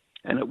it,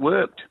 and it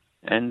worked.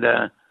 And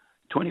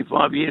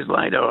 25 years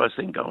later, I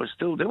think I was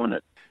still doing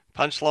it.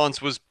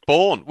 Punchlines was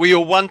born. Were you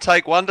a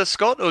one-take wonder,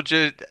 Scott, or did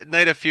you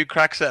need a few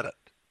cracks at it?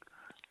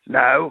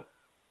 No.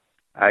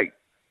 Hey,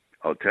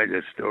 I'll tell you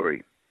a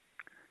story.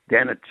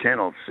 Down at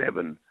Channel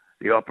 7,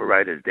 the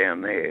operators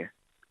down there,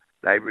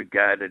 they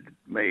regarded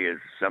me as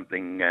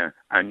something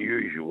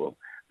unusual.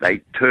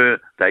 They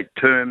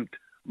termed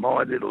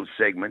my little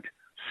segment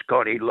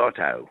Scotty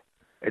Lotto.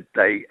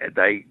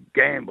 They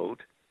gambled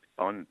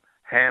on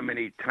how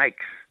many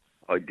takes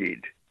I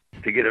did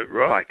to get it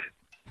right.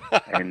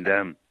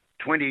 And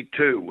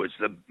 22 was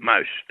the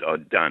most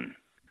I'd done.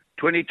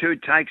 22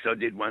 takes I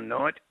did one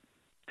night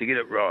to get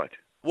it right.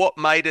 What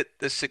made it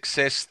the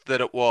success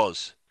that it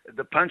was?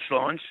 The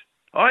punchlines,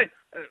 it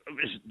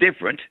was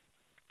different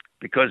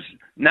because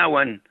no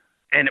one,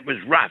 and it was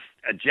rough,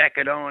 a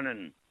jacket on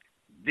and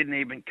didn't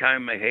even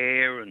comb my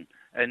hair and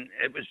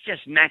it was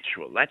just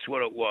natural. That's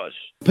what it was.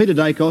 Peter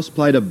Dacos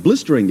played a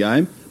blistering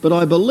game, but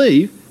I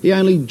believe he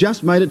only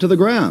just made it to the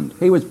ground.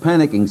 He was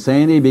panicking,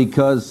 Sandy,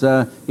 because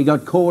he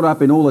got caught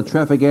up in all the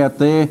traffic out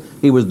there.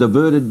 He was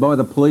diverted by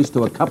the police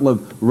to a couple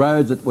of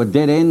roads that were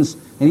dead ends,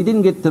 and he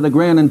didn't get to the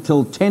ground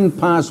until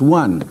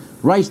 1:10.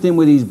 Raced in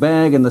with his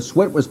bag, and the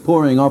sweat was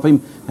pouring off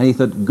him, and he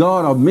thought,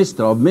 God, I've missed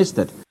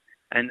it.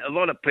 And a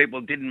lot of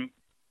people didn't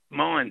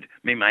mind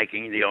me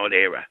making the odd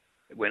error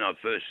when I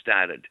first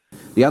started.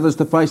 The others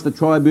to face the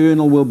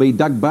tribunal will be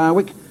Doug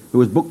Barwick, who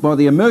was booked by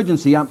the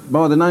emergency up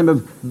by the name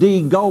of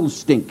D.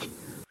 Goldstink.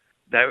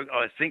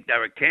 I think they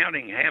were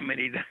counting how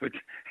many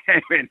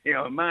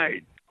I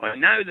made. I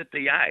know that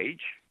the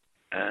age,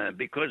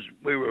 because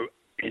we were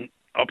in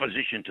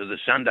opposition to the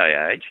Sunday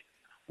age,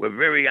 were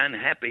very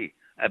unhappy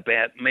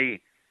about me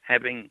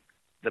having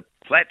the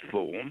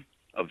platform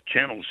of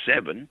Channel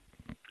 7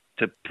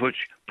 to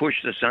push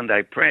the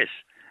Sunday Press.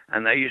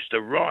 And they used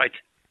to write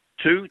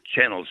to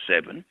Channel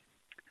 7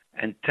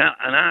 and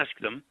ask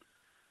them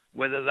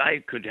whether they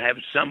could have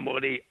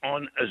somebody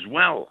on as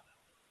well.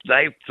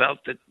 They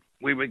felt that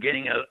we were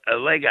getting a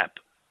leg up,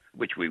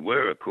 which we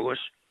were, of course.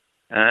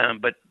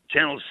 But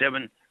Channel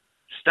 7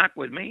 stuck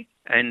with me,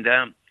 and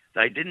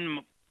they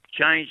didn't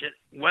change it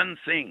one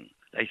thing.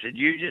 They said,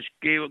 you just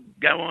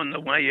go on the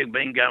way you've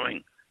been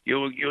going.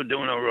 You're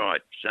doing all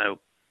right. So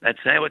that's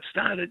how it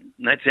started,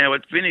 and that's how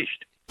it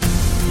finished.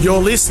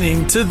 You're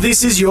listening to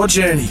This Is Your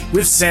Journey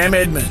with Sam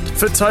Edmund.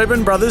 For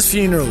Tobin Brothers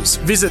Funerals,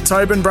 visit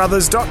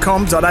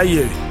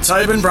tobinbrothers.com.au.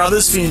 Tobin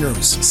Brothers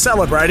Funerals,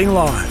 celebrating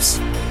lives.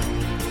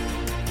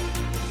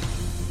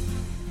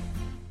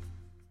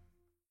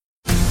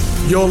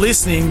 You're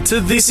listening to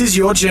This Is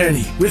Your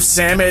Journey with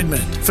Sam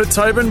Edmund. For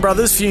Tobin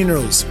Brothers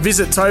Funerals,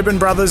 visit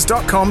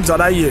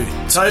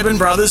tobinbrothers.com.au. Tobin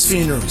Brothers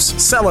Funerals,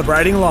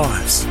 celebrating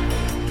lives.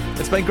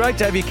 It's been great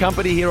to have your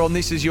company here on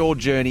This Is Your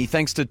Journey,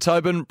 thanks to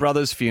Tobin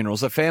Brothers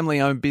Funerals, a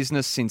family-owned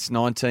business since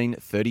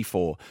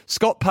 1934.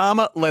 Scott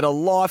Palmer led a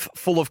life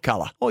full of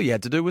colour. All you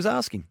had to do was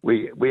ask him.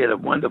 We had a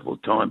wonderful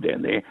time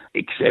down there,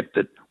 except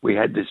that we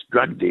had this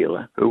drug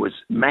dealer who was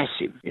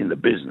massive in the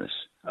business.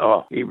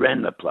 Oh, he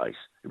ran the place,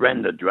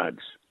 ran the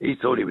drugs. He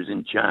thought he was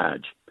in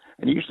charge.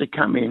 And he used to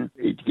come in,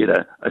 he'd get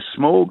a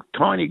small,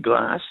 tiny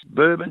glass,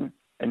 bourbon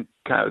and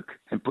Coke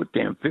and put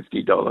down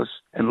 $50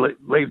 and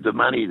leave the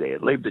money there,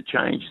 leave the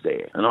change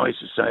there. And I used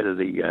to say to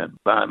the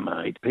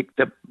barmaid, pick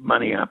the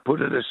money up,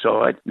 put it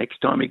aside. Next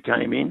time he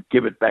came in,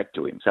 give it back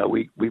to him. So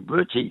we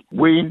virtually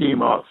weaned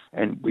him off,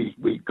 and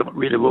we got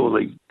rid of all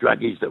the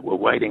druggies that were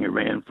waiting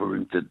around for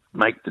him to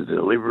make the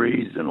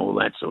deliveries and all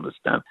that sort of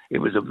stuff. It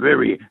was a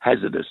very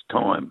hazardous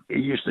time. He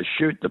used to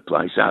shoot the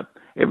place up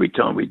every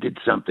time we did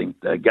something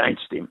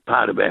against him.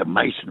 Part of our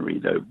masonry,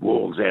 the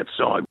walls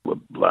outside were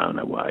blown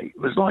away.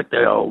 It was like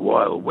the old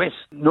Wild West.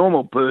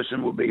 Normal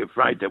person would be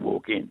afraid to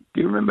walk in.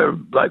 Do you remember a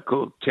bloke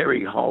called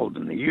Terry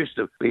Holden? He used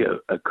to be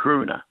a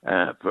crooner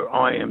for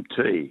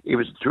IMT. He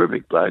was a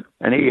terrific bloke,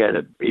 and he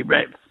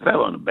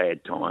fell on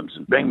bad times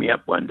and rang me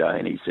up one day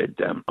and he said,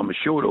 I'm a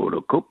short order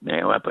cook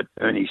now up at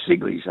Ernie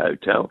Sigley's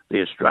Hotel,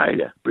 the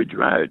Australia, Bridge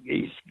Road.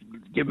 He's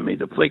given me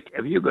the flick.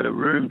 Have you got a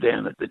room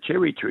down at the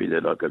Cherry Tree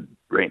that I could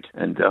rent?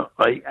 And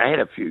I had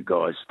a few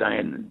guys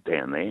staying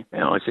down there.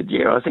 And I said,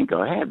 yeah, I think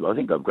I have. I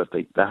think I've got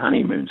the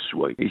honeymoon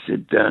suite. He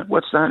said,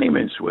 what's the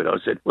honeymoon suite? I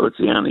said, well, it's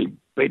the only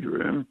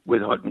bedroom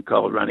with hot and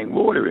cold running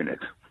water in it.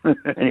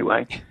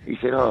 Anyway, he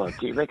said, oh,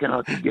 do you reckon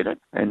I could get it?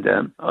 And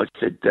I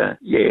said,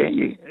 yeah.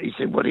 He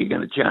said, what are you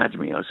going to charge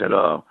me? I said,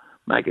 oh,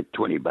 make it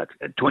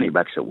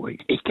 $20 a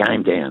week. He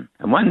came down,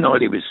 and one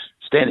night he was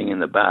standing in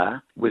the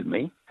bar with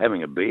me,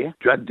 having a beer.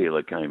 Drug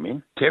dealer came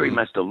in. Terry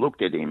must have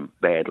looked at him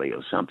badly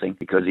or something,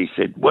 because he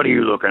said, what are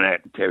you looking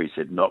at? And Terry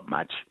said, not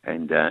much.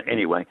 And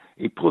anyway,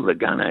 he pulled the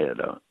gun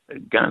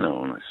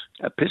on us,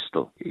 a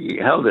pistol. He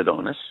held it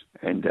on us,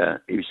 and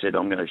he said,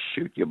 I'm going to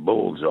shoot your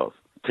balls off.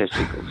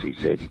 Testicles, he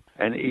said.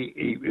 And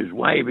he was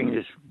waving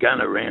this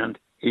gun around.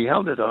 He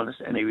held it on us,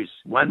 and he was,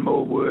 one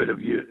more word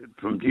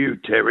from you,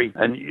 Terry,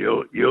 and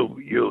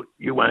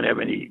you won't have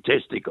any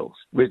testicles.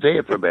 We were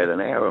there for about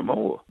an hour or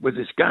more with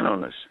this gun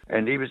on us,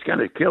 and he was going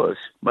to kill us.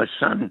 My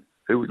son,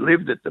 who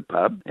lived at the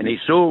pub, and he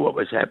saw what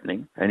was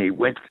happening, and he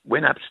went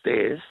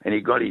upstairs, and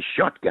he got his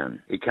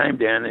shotgun. He came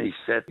down and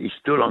he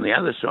stood on the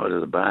other side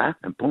of the bar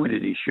and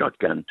pointed his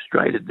shotgun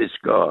straight at this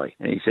guy,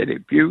 and he said,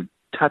 if you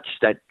touch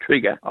that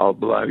trigger, I'll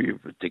blow you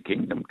to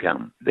kingdom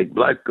come. The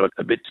bloke got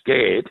a bit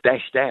scared,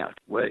 dashed out.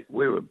 We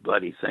were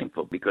bloody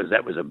thankful, because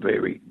that was a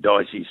very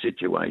dicey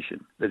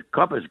situation. The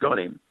coppers got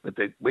him, but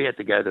we had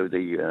to go to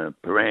the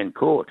Paran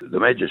court. The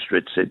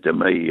magistrate said to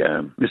me,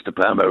 Mr.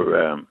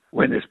 Palmer,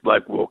 when this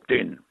bloke walked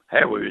in,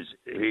 how was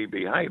he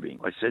behaving?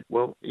 I said,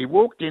 well, he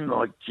walked in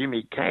like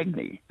Jimmy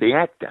Cagney, the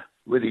actor,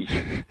 with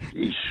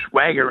his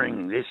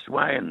swaggering this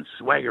way and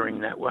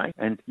swaggering that way.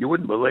 And you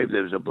wouldn't believe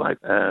there was a bloke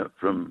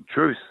from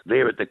Truth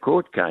there at the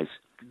court case.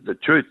 The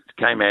Truth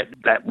came out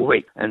that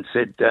week and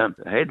said,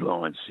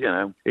 headlines,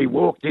 he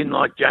walked in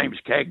like James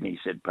Cagney,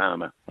 said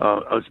Palmer.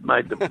 I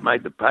made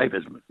the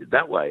papers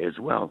that way as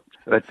well.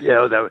 But, they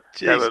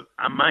were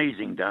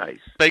amazing days.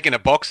 Speaking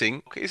of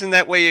boxing, isn't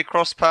that where you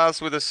crossed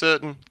paths with a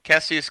certain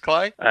Cassius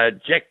Clay?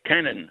 Jack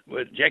Cannon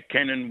was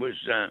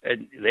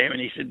there,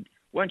 and he said,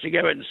 why don't you go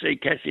out and see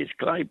Cassius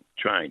Clay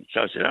train? So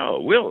I said, oh,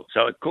 I will.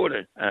 So I caught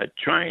a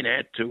train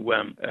out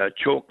to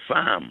Chalk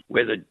Farm,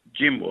 where the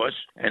gym was,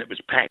 and it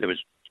was packed. There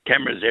was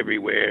cameras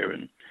everywhere,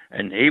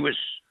 and he was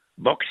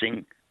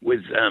boxing with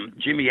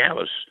Jimmy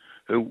Ellis,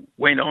 who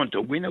went on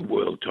to win a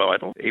world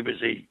title. He was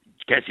the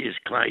Cassius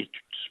Clay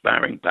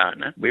sparring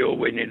partner. We all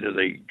went into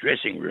the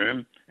dressing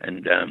room,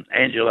 and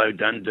Angelo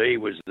Dundee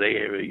was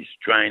there, his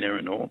trainer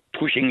and all,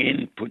 pushing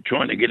in,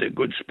 trying to get a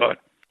good spot.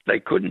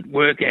 They couldn't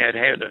work out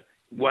how to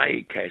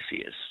weigh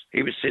Cassius.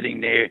 He was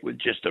sitting there with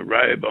just a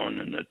robe on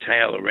and a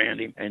towel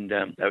around him, and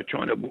they were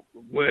trying to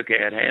work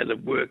out how to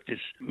work this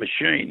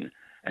machine.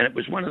 And it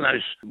was one of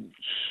those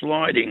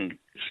sliding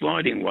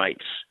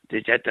weights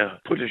that you had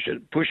to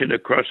push it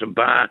across a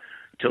bar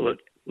till it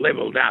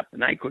levelled up,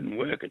 and they couldn't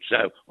work it.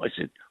 So I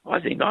said, I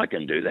think I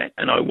can do that.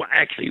 And I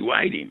actually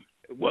weighed him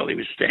while he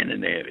was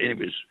standing there. And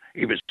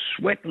he was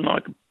sweating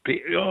like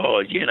he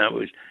was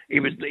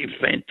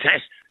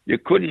fantastic. You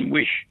couldn't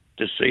wish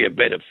to see a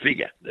better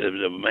figure of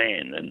a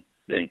man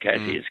than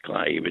Cassius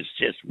Clay. He was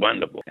just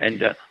wonderful.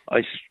 And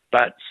I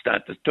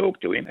start to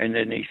talk to him, and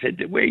then he said,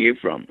 where are you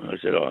from? I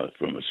said,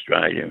 from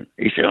Australia.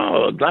 He said,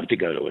 I'd love to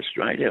go to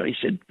Australia. He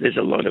said, there's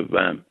a lot of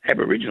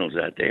Aboriginals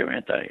out there,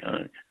 aren't they?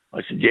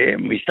 I said, yeah,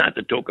 and we started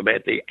to talk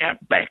about the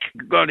outback.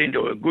 Got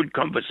into a good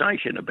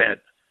conversation about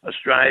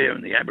Australia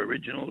and the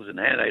Aboriginals and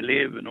how they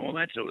live and all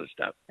that sort of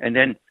stuff. And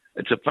then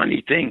it's a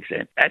funny thing,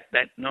 Sam. At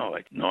that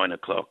night, 9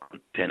 o'clock,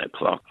 10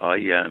 o'clock, I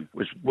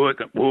was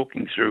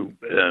walking through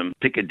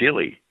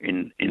Piccadilly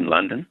in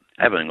London,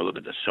 having a look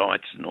at the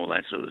sights and all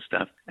that sort of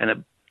stuff, and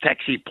a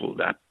taxi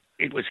pulled up.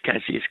 It was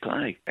Cassius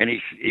Clay, and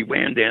he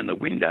wound down the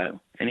window,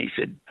 and he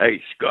said,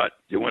 hey, Scott,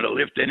 do you want to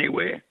lift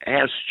anywhere?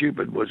 How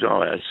stupid was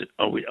I?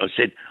 I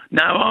said,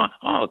 no,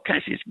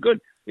 Cassius, good.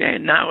 Yeah,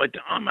 no,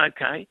 I'm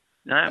okay.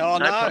 No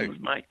problems,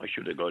 mate. I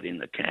should have got in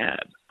the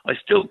cab. I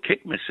still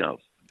kick myself.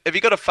 Have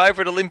you got a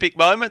favourite Olympic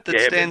moment that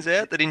stands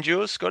out, that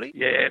endures, Scotty?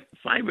 Yeah,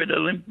 favourite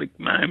Olympic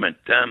moment.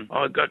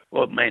 I got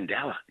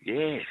Mandela.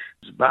 Yes,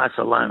 it was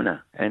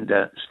Barcelona. And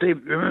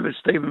remember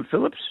Stephen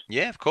Phillips?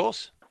 Yeah, of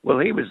course. Well,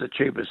 he was the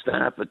chief of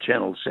staff for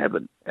Channel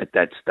 7 at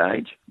that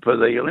stage for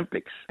the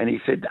Olympics. And he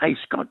said, hey,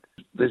 Scott,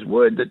 there's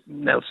word that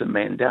Nelson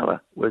Mandela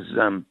was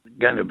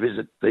going to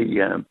visit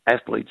the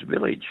athletes'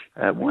 village.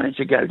 Why don't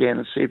you go down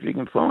and see if you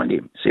can find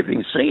him, see if you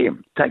can see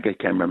him. Take a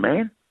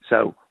cameraman.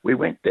 So we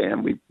went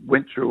down. We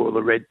went through all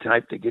the red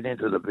tape to get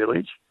into the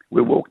village.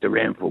 We walked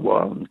around for a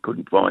while and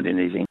couldn't find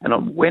anything. And I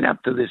went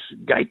up to this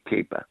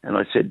gatekeeper and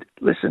I said,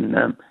 listen,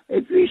 have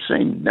you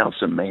seen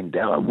Nelson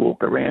Mandela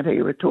walk around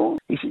here at all?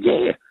 He said,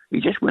 yeah, he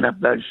just went up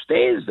those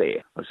stairs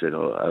there. I said,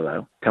 oh,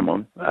 hello, come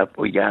on, up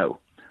we go.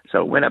 So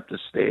I went up the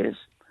stairs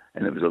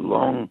and there was a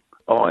long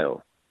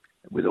aisle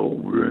with all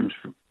rooms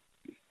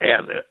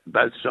out there,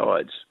 both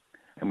sides.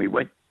 And we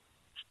went,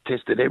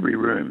 tested every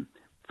room.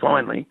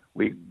 Finally,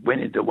 we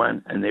went into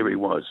one and there he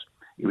was.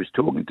 He was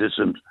talking to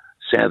some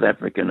South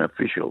African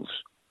officials.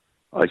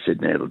 I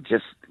said, now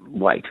just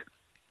wait.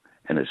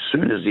 And as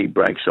soon as he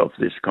breaks off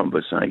this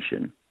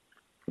conversation,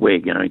 we're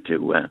going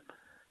to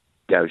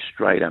go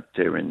straight up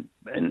there and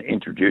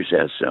introduce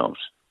ourselves.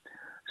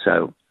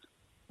 So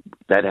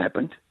that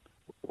happened.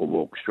 We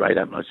walked straight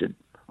up and I said,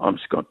 I'm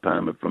Scott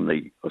Palmer from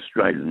the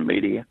Australian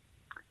media.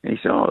 And he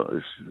said, oh,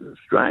 it's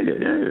Australia,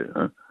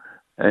 yeah.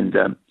 And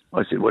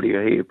I said, what are you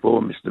here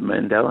for, Mr.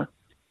 Mandela?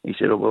 He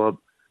said, oh,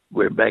 well,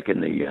 we're back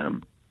in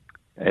the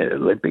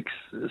Olympics,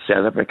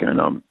 South Africa,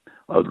 and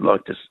I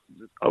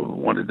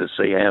wanted to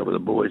see how the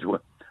boys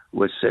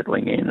were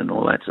settling in and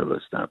all that sort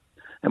of stuff.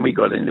 And we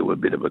got into a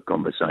bit of a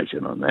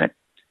conversation on that.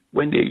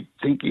 When do you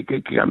think you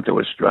could come to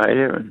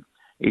Australia? And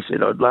he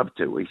said, I'd love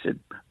to. He said,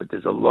 but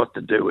there's a lot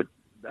to do at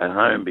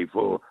home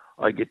before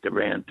I get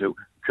around to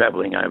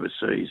travelling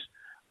overseas.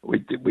 We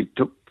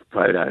took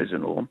photos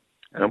and all,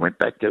 and I went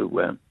back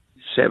to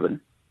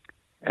 7,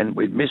 and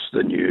we missed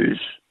the news.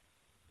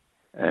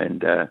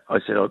 And I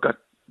said, I got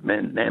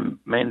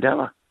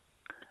Mandela.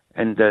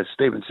 And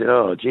Stephen said,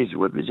 oh, geez,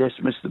 we've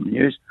just missed the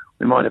news.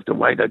 We might have to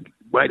wait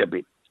a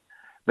bit.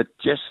 But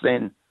just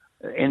then,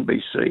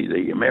 NBC,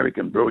 the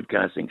American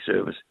Broadcasting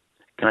Service,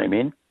 came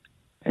in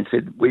and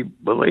said, we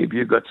believe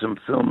you got some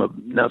film of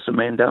Nelson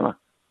Mandela.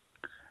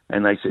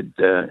 And they said,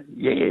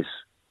 yes.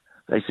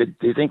 They said,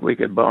 do you think we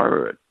could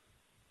borrow it?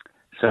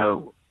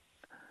 So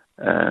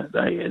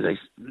they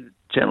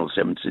Channel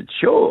 7 said,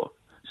 sure.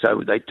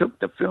 So they took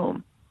the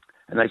film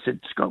and they said,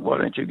 Scott, why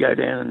don't you go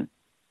down and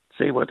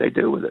see what they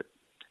do with it?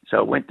 So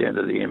I went down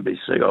to the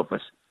NBC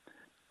office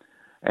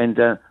and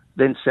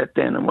then sat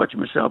down and watched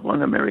myself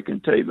on American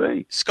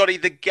TV. Scotty,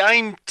 the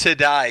game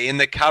today and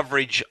the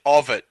coverage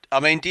of it, I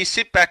mean, do you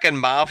sit back and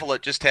marvel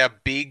at just how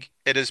big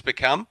it has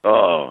become?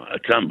 Oh,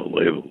 it's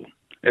unbelievable.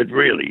 It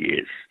really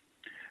is.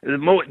 There's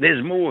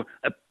more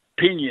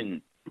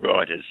opinion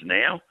writers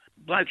now.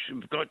 Blokes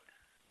have got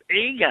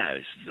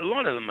egos. A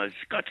lot of them have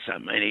got so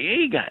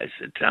many egos.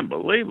 It's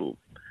unbelievable.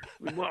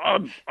 Well,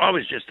 I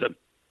was just a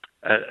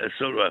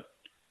sort of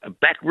a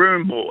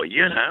backroom boy,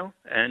 you know,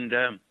 and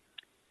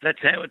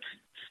that's how it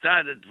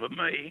started for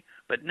me.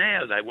 But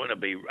now they want to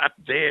be up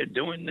there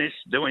doing this,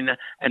 doing that,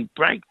 and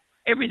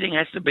everything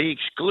has to be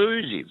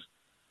exclusive.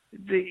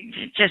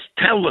 Just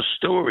tell the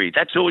story.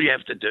 That's all you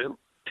have to do.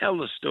 Tell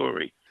the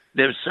story.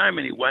 There's so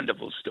many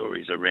wonderful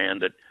stories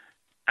around that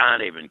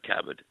aren't even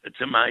covered.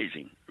 It's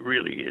amazing. It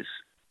really is.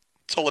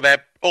 It's all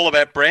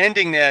about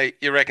branding now,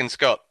 you reckon,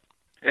 Scott?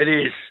 It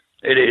is.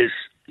 It is.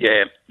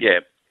 Yeah.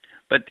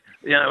 But,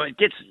 you know, it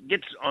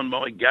gets on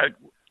my goat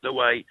the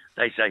way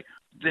they say,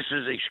 this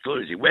is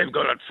exclusive. We've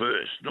got it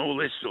first and all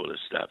this sort of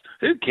stuff.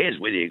 Who cares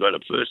whether you got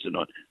it first or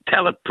not?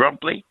 Tell it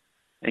promptly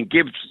and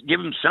give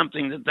them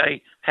something that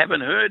they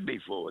haven't heard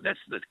before. That's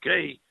the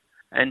key.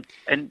 And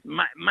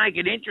make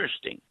it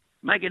interesting.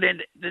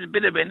 There's a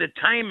bit of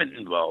entertainment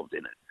involved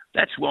in it.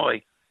 That's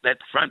why that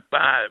Front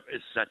Bar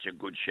is such a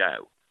good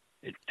show.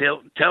 It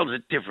tells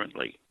it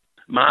differently.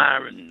 Ma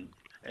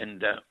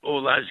and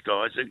all those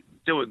guys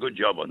do a good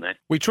job on that.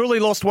 We truly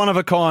lost one of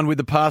a kind with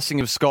the passing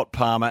of Scott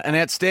Palmer, an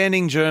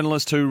outstanding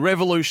journalist who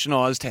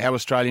revolutionised how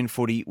Australian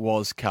footy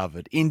was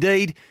covered.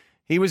 Indeed,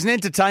 he was an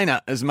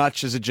entertainer as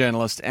much as a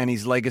journalist, and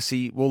his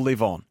legacy will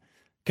live on.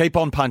 Keep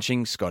on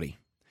punching, Scotty.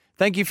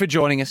 Thank you for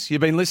joining us.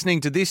 You've been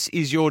listening to This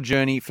Is Your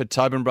Journey for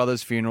Tobin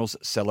Brothers Funerals,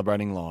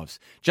 Celebrating Lives.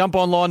 Jump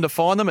online to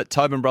find them at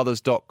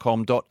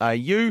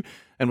tobinbrothers.com.au,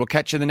 and we'll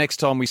catch you the next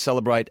time we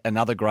celebrate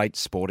another great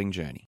sporting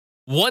journey.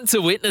 Want to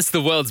witness the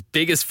world's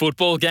biggest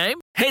football game?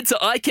 Head to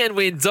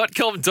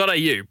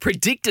iCanWin.com.au,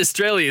 predict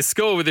Australia's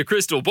score with a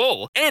crystal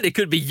ball, and it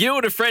could be you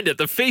and a friend at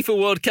the FIFA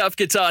World Cup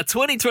Qatar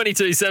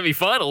 2022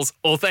 semi-finals,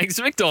 all thanks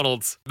to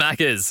McDonald's.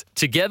 Maccas,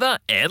 together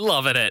and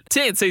loving it.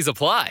 TNCs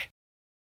apply.